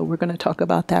understand. So we're going to talk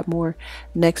about that more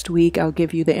next week. I'll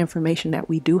give you the information that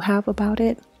we do have about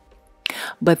it.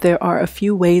 But there are a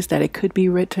few ways that it could be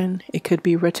written. It could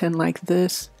be written like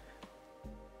this,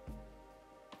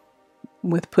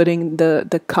 with putting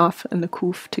the kaf and the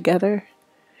kuf together.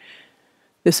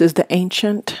 This is the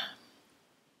ancient.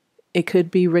 It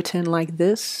could be written like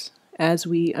this, as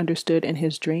we understood in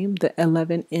his dream, the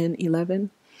 11 in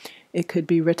 11. It could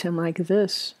be written like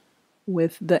this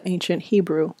with the ancient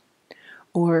Hebrew,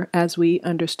 or as we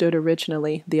understood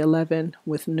originally, the 11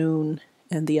 with noon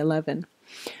and the 11.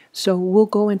 So we'll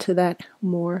go into that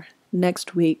more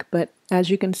next week, but as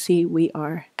you can see, we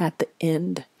are at the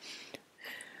end.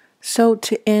 So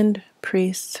to end,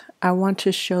 priests, I want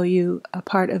to show you a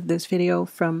part of this video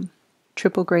from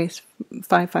Triple Grace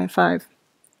 555.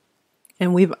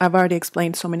 And I've already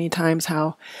explained so many times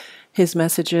how his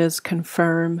messages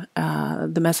confirm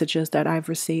the messages that I've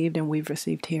received and we've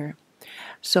received here.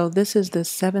 So this is the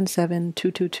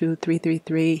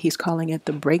 77222-333. He's calling it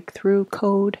the breakthrough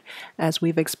code. As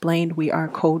we've explained, we are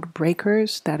code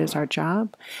breakers. That is our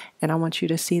job. And I want you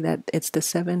to see that it's the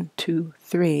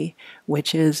 723,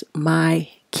 which is my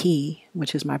key,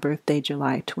 which is my birthday,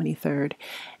 July 23rd.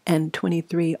 And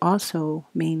 23 also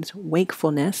means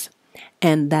wakefulness.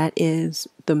 And that is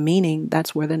the meaning,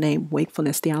 that's where the name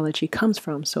Wakefulness Theology comes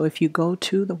from. So if you go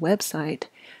to the website,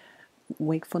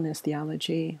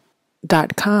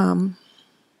 wakefulnesstheology.com,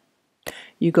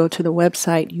 you go to the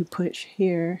website, you push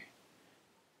here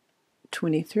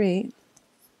 23.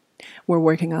 We're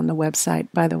working on the website,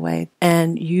 by the way,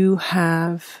 and you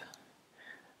have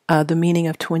the meaning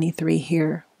of 23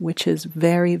 here, which is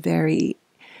very, very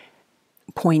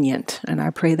poignant, and I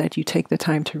pray that you take the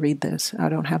time to read this. I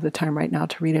don't have the time right now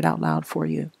to read it out loud for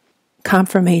you.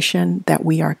 Confirmation that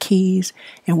we are keys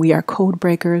and we are code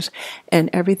breakers, and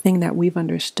everything that we've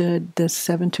understood, this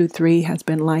 723 has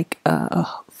been like a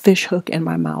fish hook in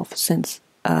my mouth since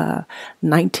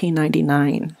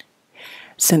 1999.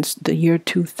 Since the year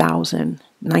 2000,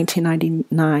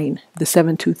 1999, the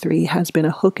 723 has been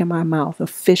a hook in my mouth, a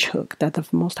fish hook that the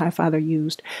Most High Father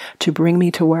used to bring me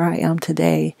to where I am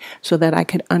today so that I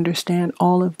could understand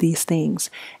all of these things.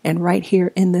 And right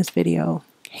here in this video,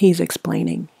 he's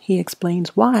explaining. He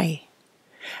explains why.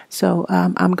 So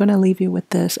I'm going to leave you with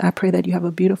this. I pray that you have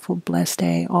a beautiful, blessed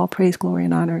day. All praise, glory,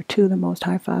 and honor to the Most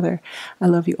High Father. I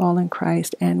love you all in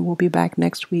Christ, and we'll be back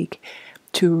next week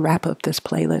to wrap up this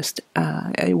playlist.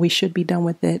 We should be done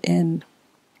with it in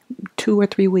 2 or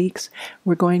 3 weeks.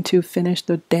 We're going to finish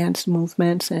the dance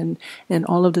movements and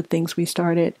all of the things we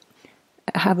started.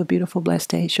 Have a beautiful, blessed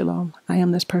day. Shalom. I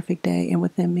am this perfect day, and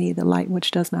within me the light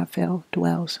which does not fail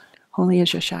dwells. Holy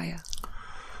is Yeshua.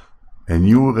 A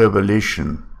new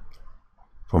revelation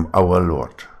from our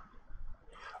Lord.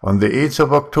 On the 8th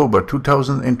of October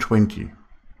 2020,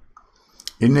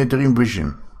 in a dream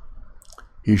vision,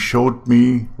 he showed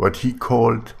me what he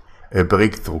called a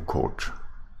breakthrough code.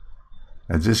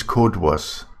 And this code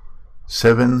was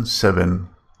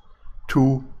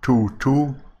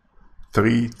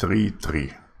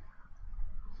 77222-333.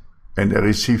 And I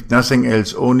received nothing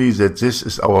else, only that this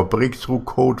is our breakthrough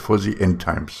code for the end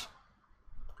times.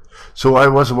 So I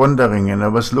was wondering, and I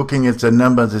was looking at the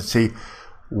numbers and say,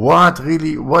 what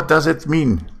does it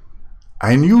mean?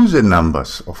 I knew the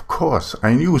numbers, of course.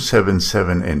 I knew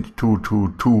 77 and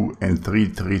 222 and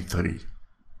 333.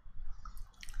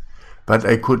 But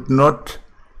I could not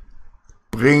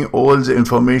bring all the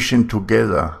information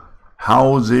together,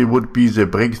 how they would be the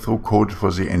breakthrough code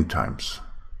for the end times.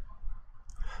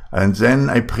 And then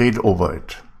I prayed over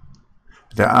it.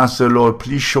 I asked the Lord,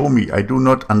 please show me, I do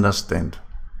not understand.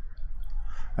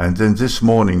 And then this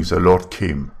morning the Lord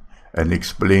came and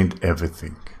explained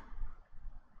everything.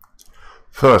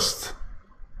 First,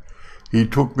 he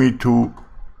took me to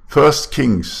 1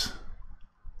 Kings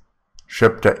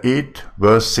chapter 8,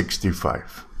 verse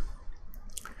 65.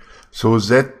 So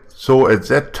at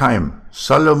that time,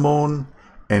 Solomon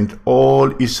and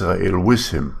all Israel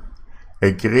with him,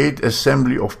 a great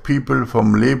assembly of people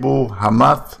from Lebo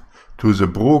Hamath to the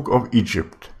brook of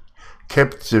Egypt,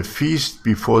 kept the feast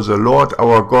before the Lord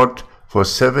our God for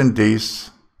 7 days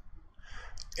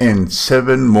and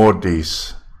 7 more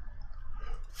days,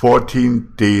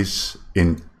 14 days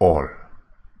in all.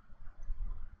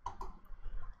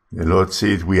 The Lord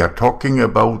said, we are talking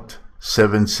about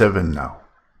 7/7 now.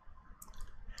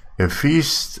 A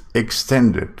feast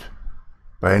extended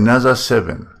by another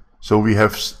 7. So we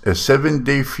have a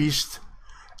 7-day feast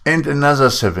and another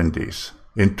 7 days.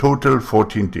 In total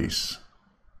 14 days.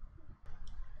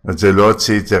 But the Lord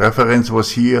said the reference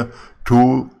was here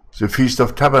to the Feast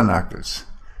of Tabernacles.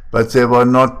 But there were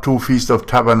not 2 Feasts of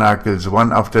Tabernacles,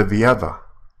 one after the other.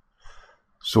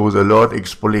 So the Lord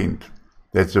explained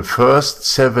that the first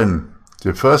 7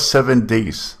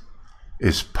 days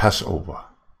is Passover.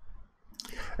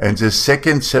 And the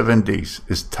second 7 days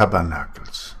is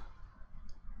Tabernacles.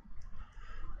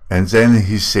 And then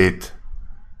he said,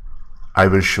 I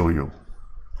will show you.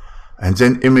 And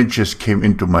then images came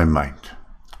into my mind.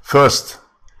 First,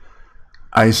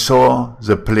 I saw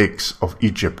the plagues of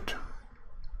Egypt.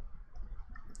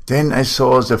 Then I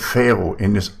saw the Pharaoh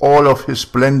in all of his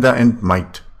splendor and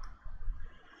might.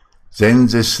 Then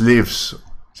the slaves,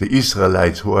 the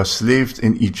Israelites who are slaves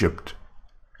in Egypt,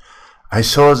 I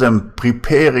saw them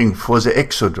preparing for the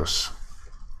Exodus.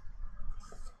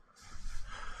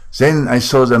 Then I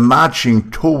saw them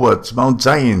marching towards Mount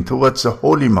Zion, towards the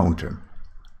holy mountain.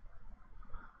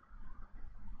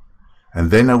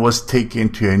 And then I was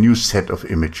taken to a new set of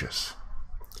images.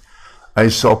 I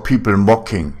saw people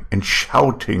mocking and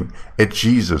shouting at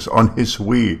Jesus on his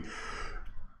way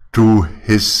to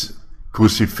his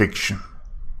crucifixion.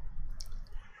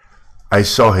 I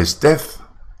saw his death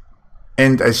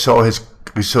and I saw his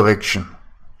resurrection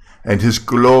and his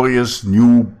glorious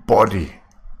new body.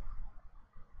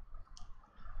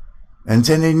 And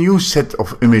then a new set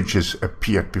of images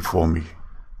appeared before me.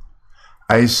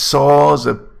 I saw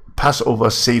the Passover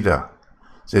Seder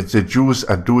that the Jews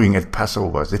are doing at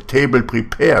Passover, the table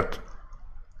prepared.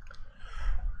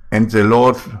 And the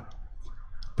Lord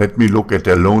let me look at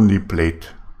a lonely plate.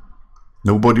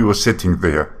 Nobody was sitting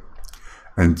there.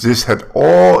 And this had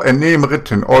a name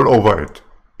written all over it,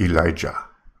 Elijah.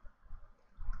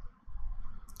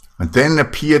 And then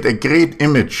appeared a great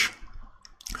image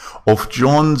of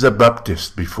John the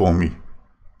Baptist before me.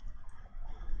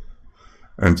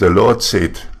 And the Lord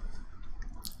said,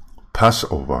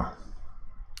 Passover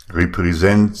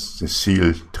represents the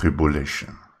seal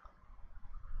tribulation.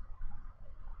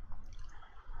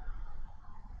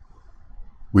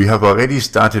 We have already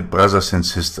started, brothers and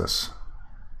sisters,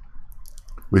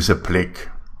 with a plague.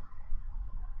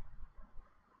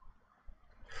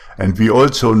 And we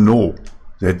also know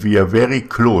that we are very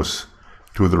close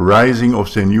to the rising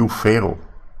of the new Pharaoh,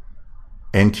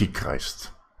 Antichrist.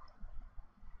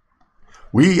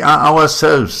 We are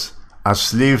ourselves are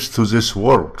slaves to this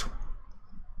world,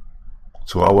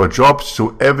 to our jobs,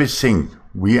 to everything.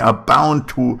 We are bound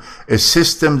to a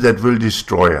system that will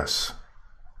destroy us.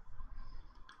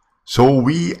 So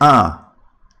we are,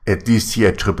 at least here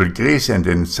at Triple Grace and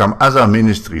in some other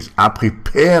ministries, are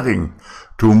preparing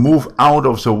to move out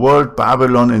of the world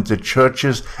Babylon and the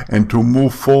churches and to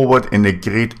move forward in a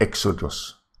great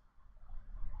exodus.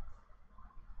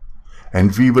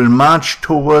 And we will march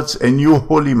towards a new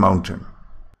holy mountain.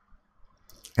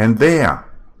 And there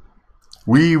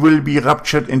we will be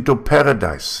raptured into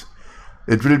paradise.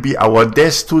 It will be our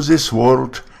death to this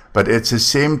world, but at the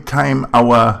same time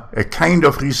a kind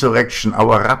of resurrection,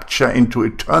 our rapture into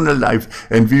eternal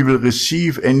life, and we will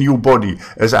receive a new body,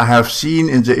 as I have seen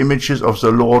in the images of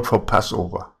the Lord for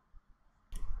Passover.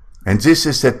 And this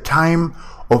is the time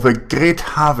of a great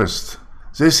harvest.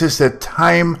 This is the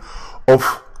time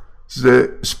of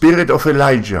the spirit of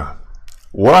Elijah,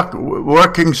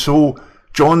 working through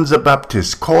John the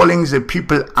Baptist, calling the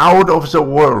people out of the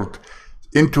world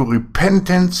into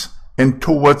repentance and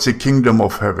towards the kingdom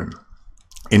of heaven,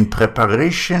 in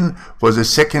preparation for the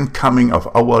second coming of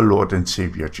our Lord and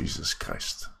Savior Jesus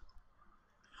Christ.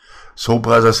 So,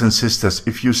 brothers and sisters,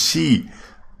 if you see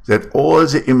that all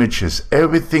the images,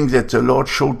 everything that the Lord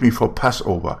showed me for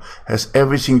Passover, has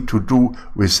everything to do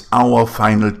with our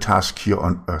final task here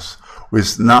on earth,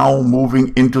 with now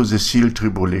moving into the seal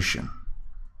tribulation.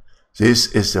 This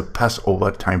is the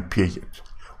Passover time period.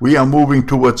 We are moving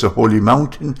towards the holy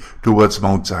mountain, towards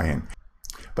Mount Zion.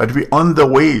 But on the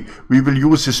way, we will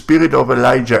use the spirit of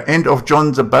Elijah and of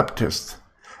John the Baptist.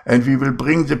 And we will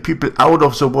bring the people out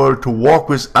of the world to walk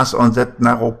with us on that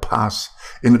narrow path,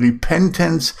 in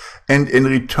repentance and in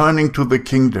returning to the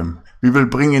kingdom. We will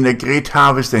bring in a great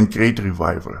harvest and great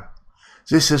revival.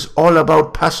 This is all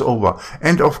about Passover.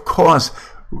 And of course,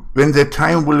 when the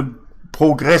time will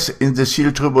progress in the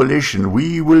seal tribulation,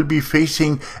 we will be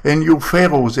facing a new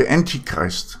Pharaoh, the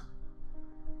Antichrist.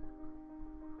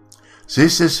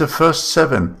 This is the first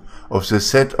 7 of the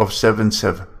set of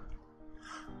 7-7.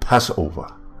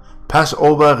 Passover.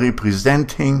 Passover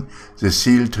representing the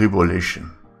seal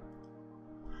tribulation.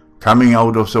 Coming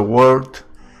out of the world,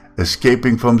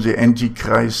 escaping from the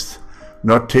Antichrist,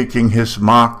 not taking his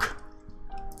mark,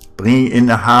 bringing in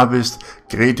a harvest,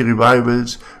 great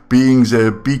revivals, being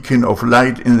the beacon of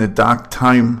light in a dark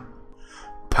time.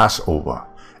 Passover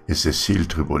is the seal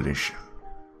tribulation.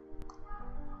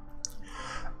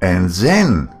 And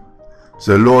then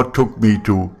the Lord took me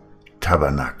to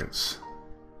tabernacles.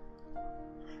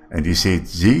 And he said,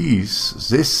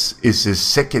 this is the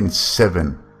second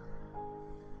 7.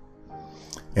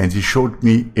 And he showed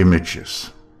me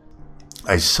images.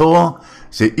 I saw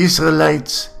the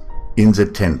Israelites in the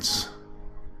tents,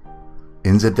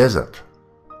 in the desert.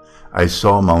 I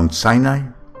saw Mount Sinai.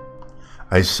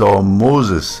 I saw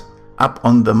Moses up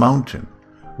on the mountain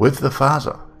with the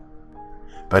Father.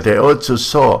 But I also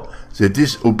saw the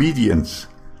disobedience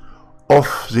of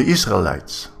the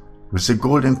Israelites with the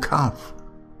golden calf.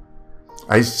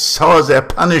 I saw their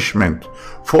punishment,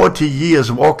 40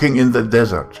 years walking in the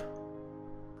desert.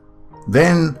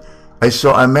 Then I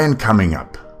saw a man coming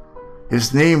up.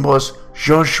 His name was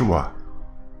Joshua,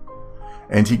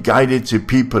 and he guided the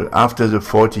people after the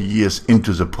 40 years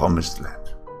into the promised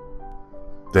land.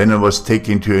 Then I was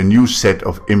taken to a new set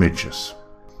of images.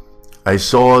 I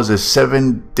saw the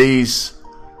 7 days,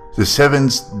 the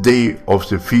 7th day of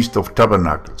the Feast of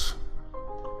Tabernacles,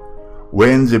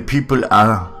 when the people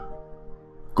are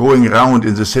going round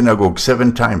in the synagogue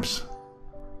 7 times.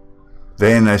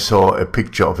 Then I saw a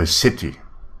picture of a city,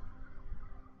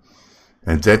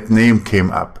 and that name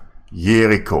came up,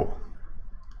 Jericho.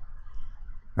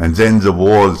 And then the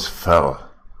walls fell.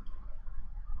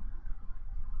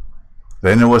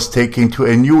 Then I was taken to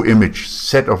a new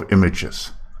set of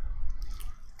images.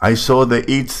 I saw the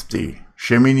 8th day,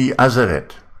 Shemini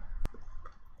Azeret.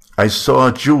 I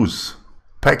saw Jews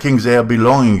packing their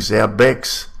belongings, their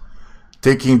bags,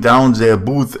 taking down their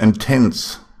booths and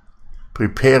tents,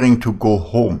 preparing to go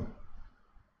home.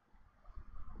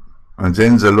 And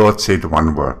then the Lord said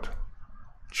one word,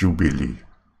 Jubilee.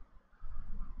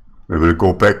 We will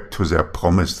go back to their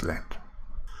promised land.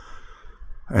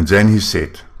 And then he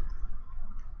said,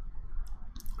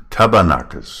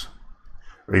 tabernacles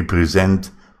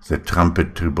represent the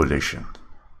trumpet tribulation.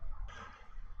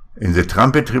 In the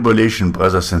trumpet tribulation,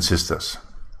 brothers and sisters,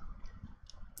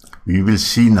 we will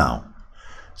see now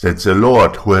that the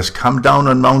Lord, who has come down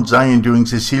on Mount Zion during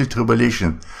the seal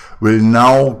tribulation, will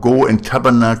now go and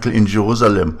tabernacle in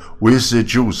Jerusalem with the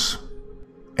Jews,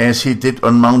 as he did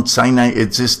on Mount Sinai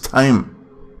at this time.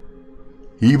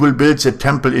 He will build the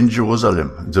temple in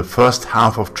Jerusalem, the first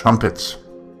half of trumpets.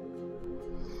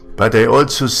 But I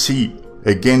also see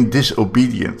again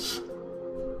disobedience.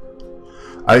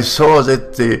 I saw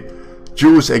that the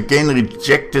Jews again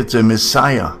rejected the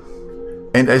Messiah,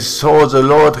 and I saw the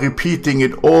Lord repeating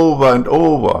it over and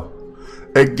over,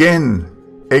 again,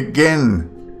 again,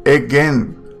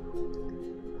 again.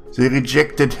 They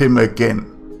rejected him again,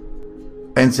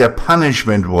 and their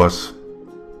punishment was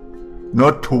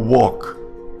not to walk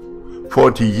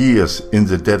 40 years in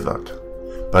the desert,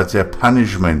 but their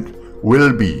punishment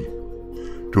will be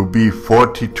to be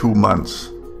 42 months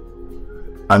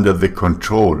under the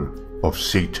control of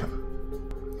Satan.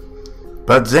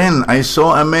 But then I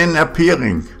saw a man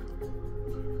appearing,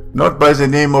 not by the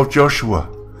name of Joshua,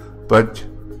 but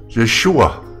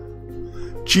Yeshua,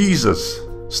 Jesus,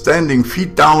 standing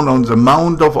feet down on the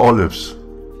Mount of Olives,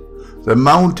 the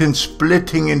mountain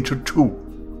splitting into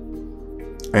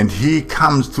 2. And he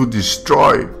comes to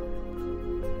destroy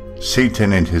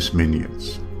Satan and his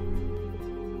minions.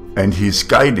 And he is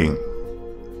guiding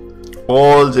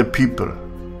all the people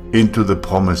into the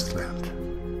promised land.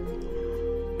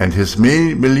 And his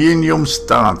millennium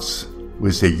starts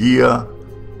with the year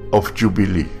of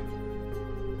Jubilee,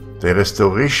 the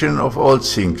restoration of all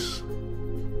things,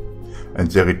 and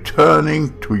the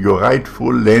returning to your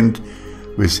rightful land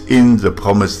within the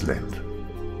promised land,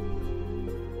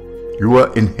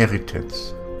 your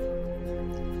inheritance.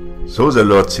 So the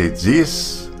Lord said,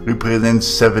 this represents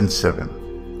 7/7.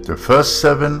 The first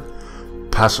 7,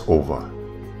 Passover,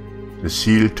 the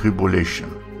seal tribulation.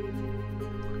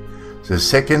 The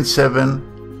second 7,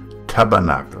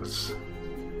 tabernacles,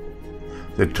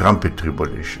 the trumpet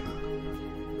tribulation.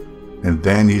 And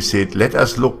then he said, let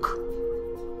us look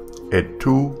at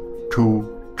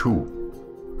 2:2:2.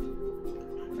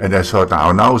 And I thought,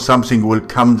 now something will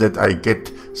come that I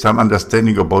get some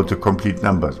understanding about the complete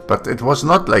numbers. But it was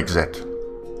not like that.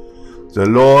 The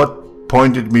Lord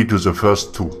pointed me to the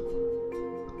first 2.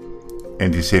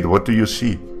 And he said, what do you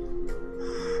see?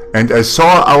 And I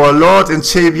saw our Lord and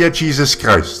Savior Jesus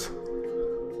Christ,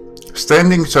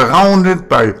 standing surrounded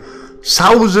by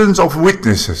thousands of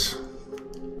witnesses,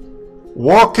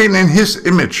 walking in his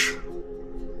image,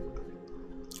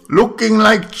 looking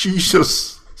like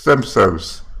Jesus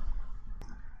themselves.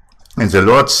 And the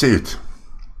Lord said,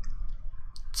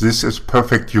 this is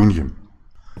perfect union.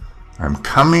 I'm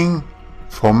coming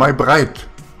for my bride.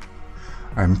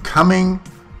 I'm coming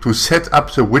to set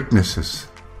up the witnesses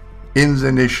in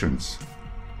the nations,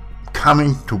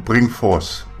 coming to bring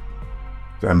forth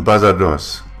the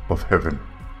ambassadors of heaven.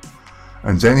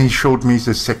 And then he showed me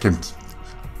the second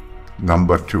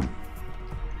number 2.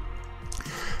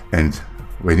 And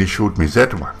when he showed me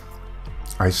that one,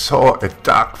 I saw a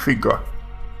dark figure,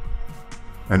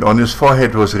 and on his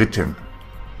forehead was written,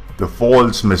 the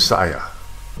false Messiah,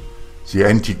 the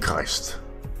Antichrist.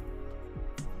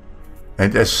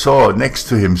 And I saw next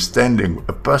to him standing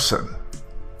a person,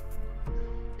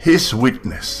 his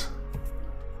witness,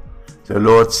 the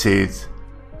Lord said,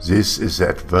 this is the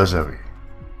adversary.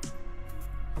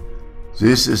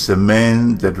 This is the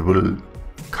man that will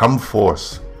come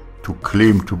forth to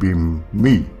claim to be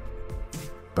me,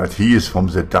 but he is from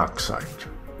the dark side.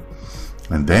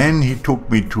 And then he took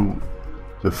me to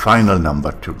the final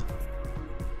number 2.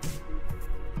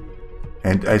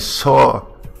 And I saw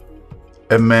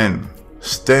a man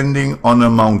standing on a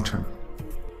mountain,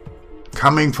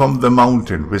 coming from the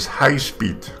mountain with high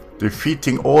speed,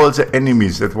 defeating all the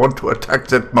enemies that want to attack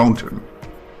that mountain.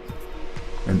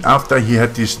 And after he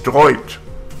had destroyed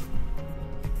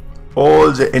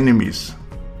all the enemies,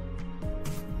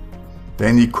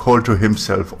 then he called to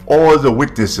himself all the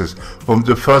witnesses from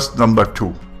the first number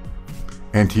 2,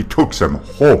 and he took them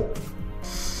home.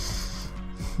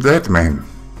 That man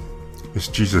is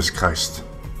Jesus Christ.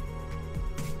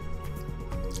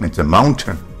 And the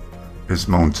mountain is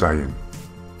Mount Zion.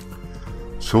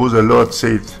 So the Lord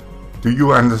said, do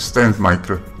you understand,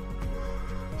 Michael?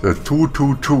 The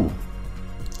 222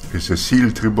 is a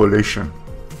sealed tribulation.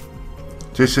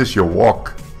 This is your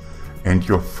walk and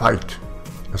your fight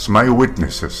as my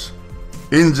witnesses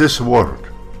in this world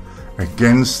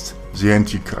against the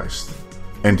Antichrist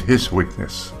and his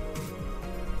witness.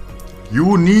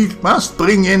 You must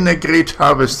bring in a great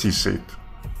harvest, he said.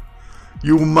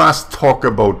 You must talk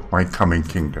about my coming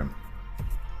kingdom.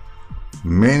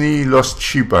 Many lost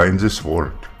sheep are in this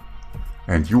world,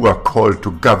 and you are called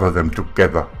to gather them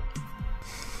together.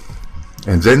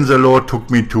 And then the Lord took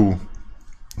me to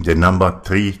the number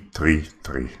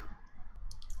 333.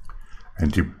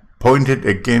 And he pointed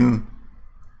again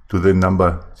to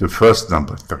the first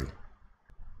number 3.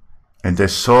 And I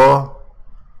saw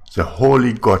the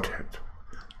Holy Godhead,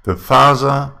 the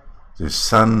Father, the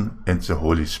Son, and the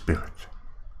Holy Spirit.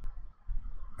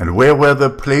 And where were they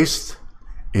placed?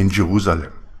 In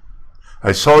Jerusalem.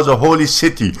 I saw the holy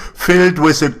city filled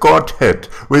with the Godhead,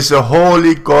 with the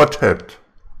Holy Godhead.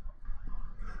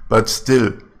 But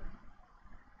still,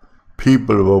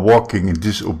 people were walking in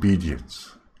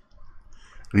disobedience,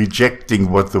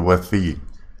 rejecting what they were seeing,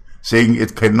 saying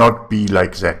it cannot be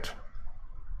like that.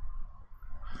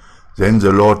 Then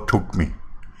the Lord took me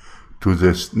to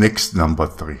this next number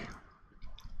 3.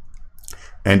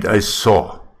 And I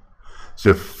saw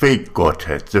the fake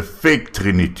Godhead, the fake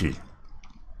Trinity.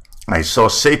 I saw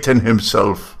Satan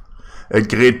himself, a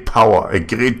great power, a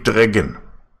great dragon.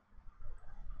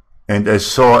 And I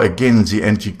saw again the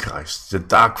Antichrist, the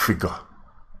dark figure,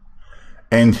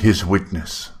 and his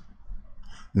witness.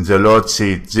 And the Lord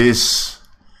said, this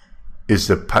is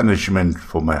the punishment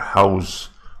for my house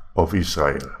of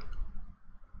Israel,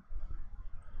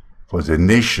 for the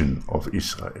nation of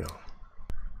Israel.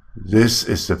 This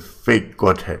is the fake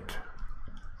Godhead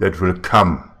that will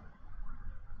come,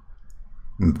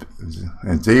 and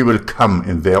they will come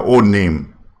in their own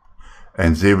name,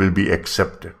 and they will be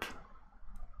accepted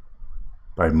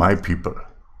by my people.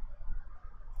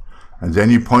 And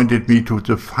then he pointed me to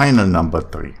the final number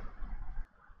 3,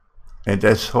 and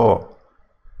I saw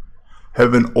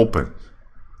heaven open,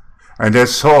 and I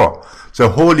saw the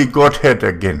Holy Godhead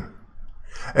again,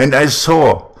 and I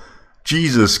saw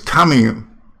Jesus coming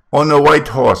on a white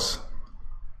horse,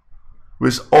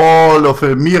 with all of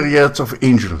the myriads of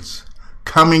angels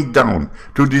coming down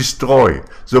to destroy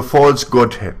the false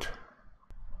Godhead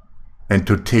and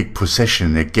to take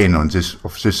possession again of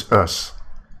this earth.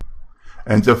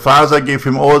 And the Father gave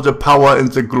him all the power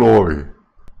and the glory.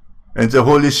 And the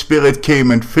Holy Spirit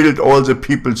came and filled all the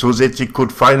people so that they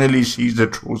could finally see the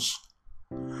truth.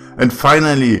 And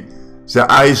finally, the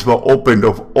eyes were opened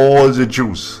of all the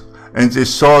Jews, and they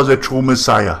saw the true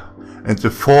Messiah, and they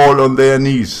fall on their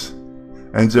knees,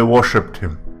 and they worshipped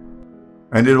him.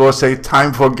 And it was a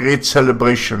time for great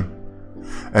celebration,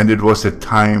 and it was a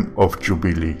time of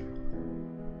jubilee.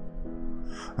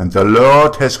 And the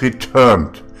Lord has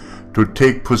returned to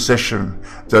take possession.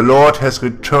 The Lord has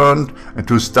returned and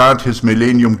to start his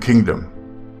millennium kingdom.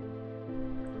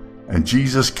 And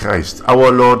Jesus Christ,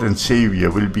 our Lord and Savior,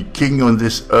 will be king on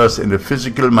this earth in a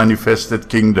physical manifested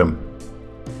kingdom.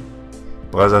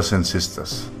 Brothers and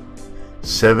sisters,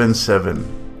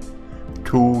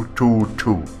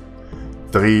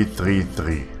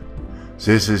 77222-333.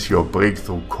 This is your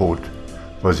breakthrough code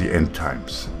for the end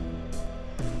times.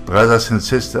 Brothers and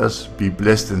sisters, be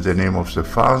blessed in the name of the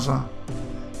Father,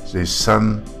 the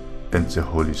Son, and the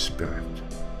Holy Spirit.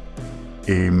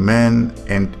 Amen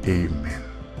and amen.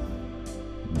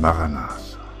 Maranatha.